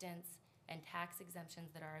assistance, and tax exemptions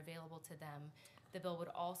that are available to them. The bill would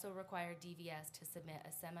also require DVS to submit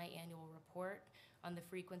a semi-annual report on the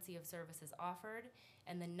frequency of services offered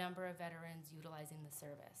and the number of veterans utilizing the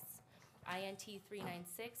service. INT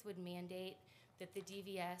 396 would mandate that the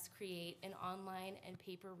DVS create an online and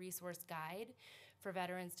paper resource guide for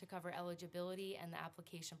veterans to cover eligibility and the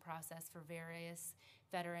application process for various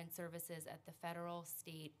veteran services at the federal,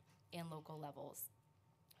 state, and local levels.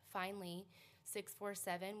 Finally,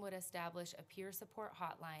 647 would establish a peer support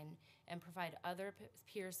hotline and provide other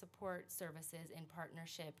peer support services in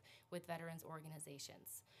partnership with veterans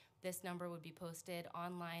organizations. This number would be posted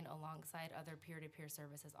online alongside other peer-to-peer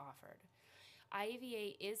services offered.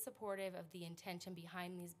 IAVA is supportive of the intention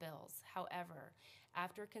behind these bills. However,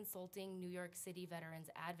 after consulting New York City veterans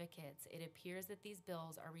advocates, it appears that these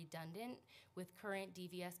bills are redundant with current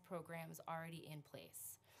DVS programs already in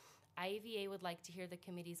place. IAVA would like to hear the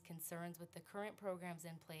committee's concerns with the current programs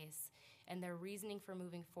in place and their reasoning for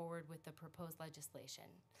moving forward with the proposed legislation.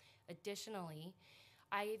 Additionally,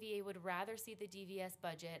 IAVA would rather see the DVS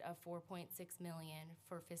budget of $4.6 million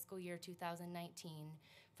for fiscal year 2019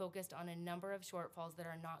 focused on a number of shortfalls that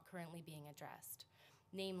are not currently being addressed,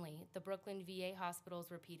 namely the Brooklyn VA Hospital's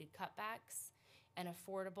repeated cutbacks and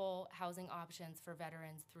affordable housing options for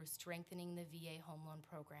veterans through strengthening the VA home loan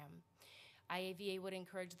program. IAVA would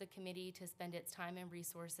encourage the committee to spend its time and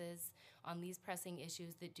resources on these pressing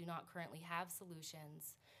issues that do not currently have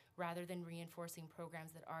solutions, rather than reinforcing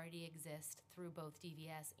programs that already exist through both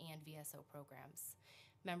DVS and VSO programs.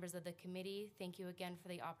 Members of the committee, thank you again for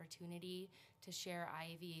the opportunity to share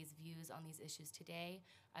IAVA's views on these issues today.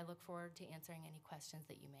 I look forward to answering any questions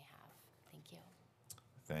that you may have. Thank you.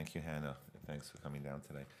 Thank you, Hannah. Thanks for coming down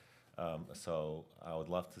today. So I would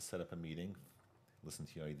love to set up a meeting, listen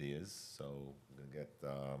to your ideas. So we're going to get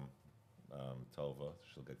Tova.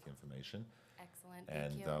 She'll get the information. Excellent.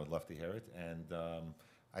 Thank you. And I would love to hear it. And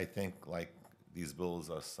I think, like, these bills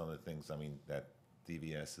are some of the things, that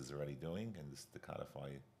DVS is already doing, and just to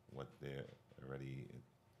codify what's already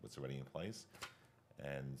in place.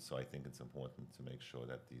 And so I think it's important to make sure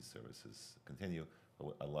that these services continue.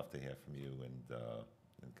 I'd love to hear from you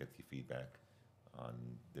and get your feedback on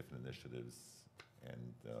different initiatives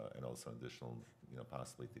and also additional,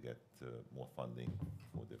 possibly to get more funding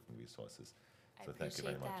for different resources. I So thank you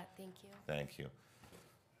very appreciate much. that. Thank you. Thank you.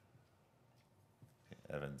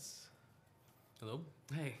 Evans. Hello.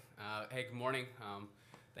 Hey. Hey. Good morning.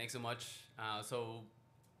 Thanks so much. So,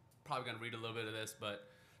 probably gonna read a little bit of this, but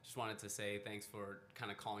just wanted to say thanks for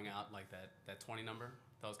kind of calling out like that 20 number.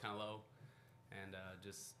 That was kind of low, and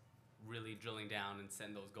just really drilling down and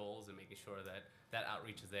setting those goals and making sure that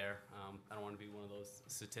outreach is there. I don't want to be one of those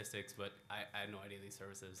statistics, but I had no idea these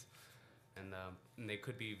services, and they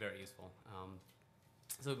could be very useful.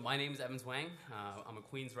 So my name is Evans Wang. I'm a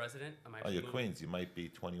Queens resident. I'm Oh, actually you're moving- Queens. You might be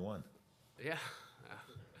 21. Yeah.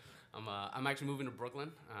 I'm actually moving to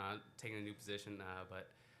Brooklyn, taking a new position, but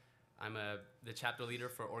I'm the chapter leader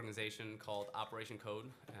for an organization called Operation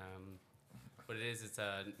Code. What it is, it's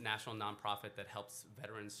a national nonprofit that helps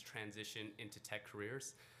veterans transition into tech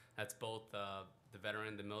careers. That's both the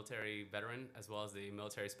veteran, the military veteran, as well as the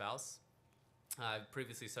military spouse. I've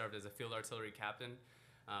previously served as a field artillery captain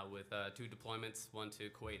with 2 deployments, one to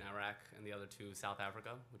Kuwait and Iraq, and the other to South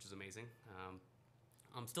Africa, which is amazing.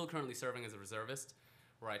 I'm still currently serving as a reservist,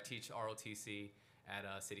 where I teach ROTC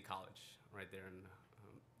at City College, right there in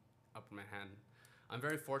Upper Manhattan. I'm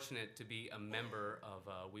very fortunate to be a member of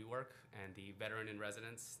WeWork and the Veteran in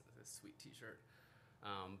Residence, this sweet t-shirt,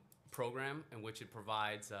 program, in which it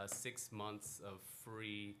provides 6 months of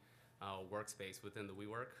free workspace within the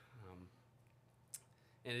WeWork.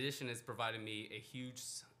 In addition, it's provided me a huge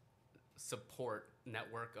support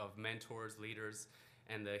network of mentors, leaders,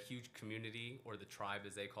 and the huge community, or the tribe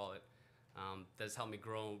as they call it, that has helped me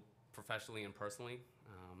grow professionally and personally.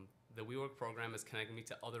 The WeWork program has connected me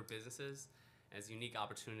to other businesses as a unique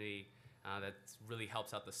opportunity that really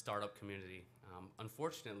helps out the startup community.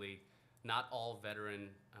 Unfortunately, not all veteran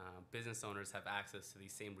business owners have access to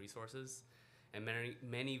these same resources, and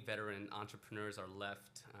many veteran entrepreneurs are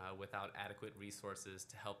left without adequate resources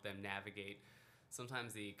to help them navigate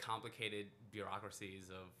sometimes the complicated bureaucracies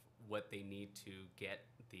of what they need to get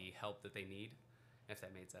the help that they need, if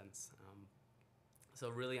that made sense. So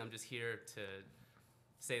really, I'm just here to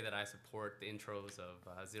say that I support the intros of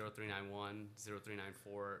 0391,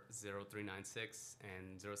 0394, 0396,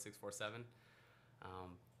 and 0647.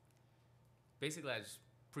 Basically, I just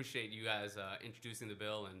appreciate you guys introducing the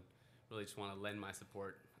bill, and really just want to lend my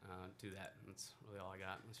support to that. That's really all I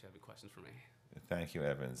got, unless you have any questions for me. Thank you,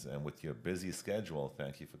 Evans. And with your busy schedule,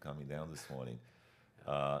 thank you for coming down this morning.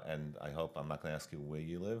 And I hope, I'm not going to ask you where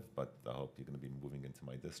you live, but I hope you're going to be moving into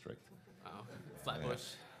my district. Flatbush.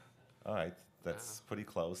 All right, that's pretty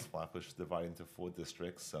close. Flatbush is divided into 4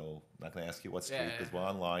 districts, so I'm not going to ask you what street because we're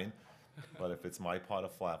online. But if it's my part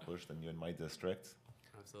of Flatbush, then you're in my district.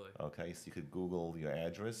 Absolutely. Okay, so you could Google your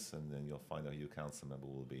address, and then you'll find out who your council member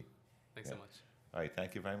will be. Thanks so much. All right,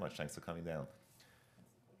 thank you very much. Thanks for coming down.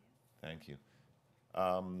 Thank you.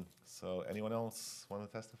 So anyone else want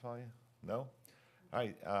to testify? No? All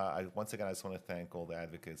right, once again, I just want to thank all the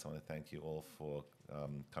advocates. I want to thank you all for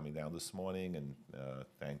coming down this morning, and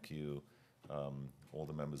thank you, all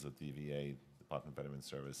the members of DVA, Department of Veteran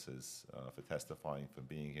Services, for testifying, for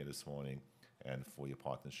being here this morning, and for your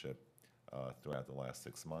partnership throughout the last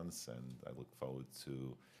 6 months. And I look forward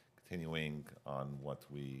to continuing on what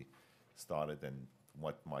we started and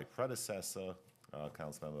what my predecessor,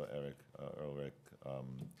 Councilmember Eric Ulrich,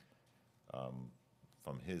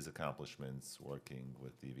 from his accomplishments working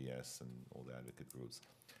with DVS and all the advocate groups.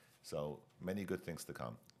 So many good things to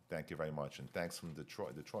come. Thank you very much. And thanks from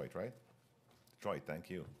Detroit, right? Detroit, thank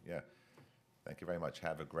you. Yeah. Thank you very much.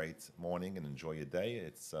 Have a great morning and enjoy your day.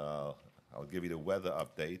 It's, I'll give you the weather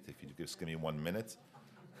update if you just give me 1 minute.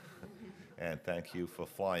 And thank you for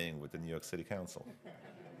flying with the New York City Council.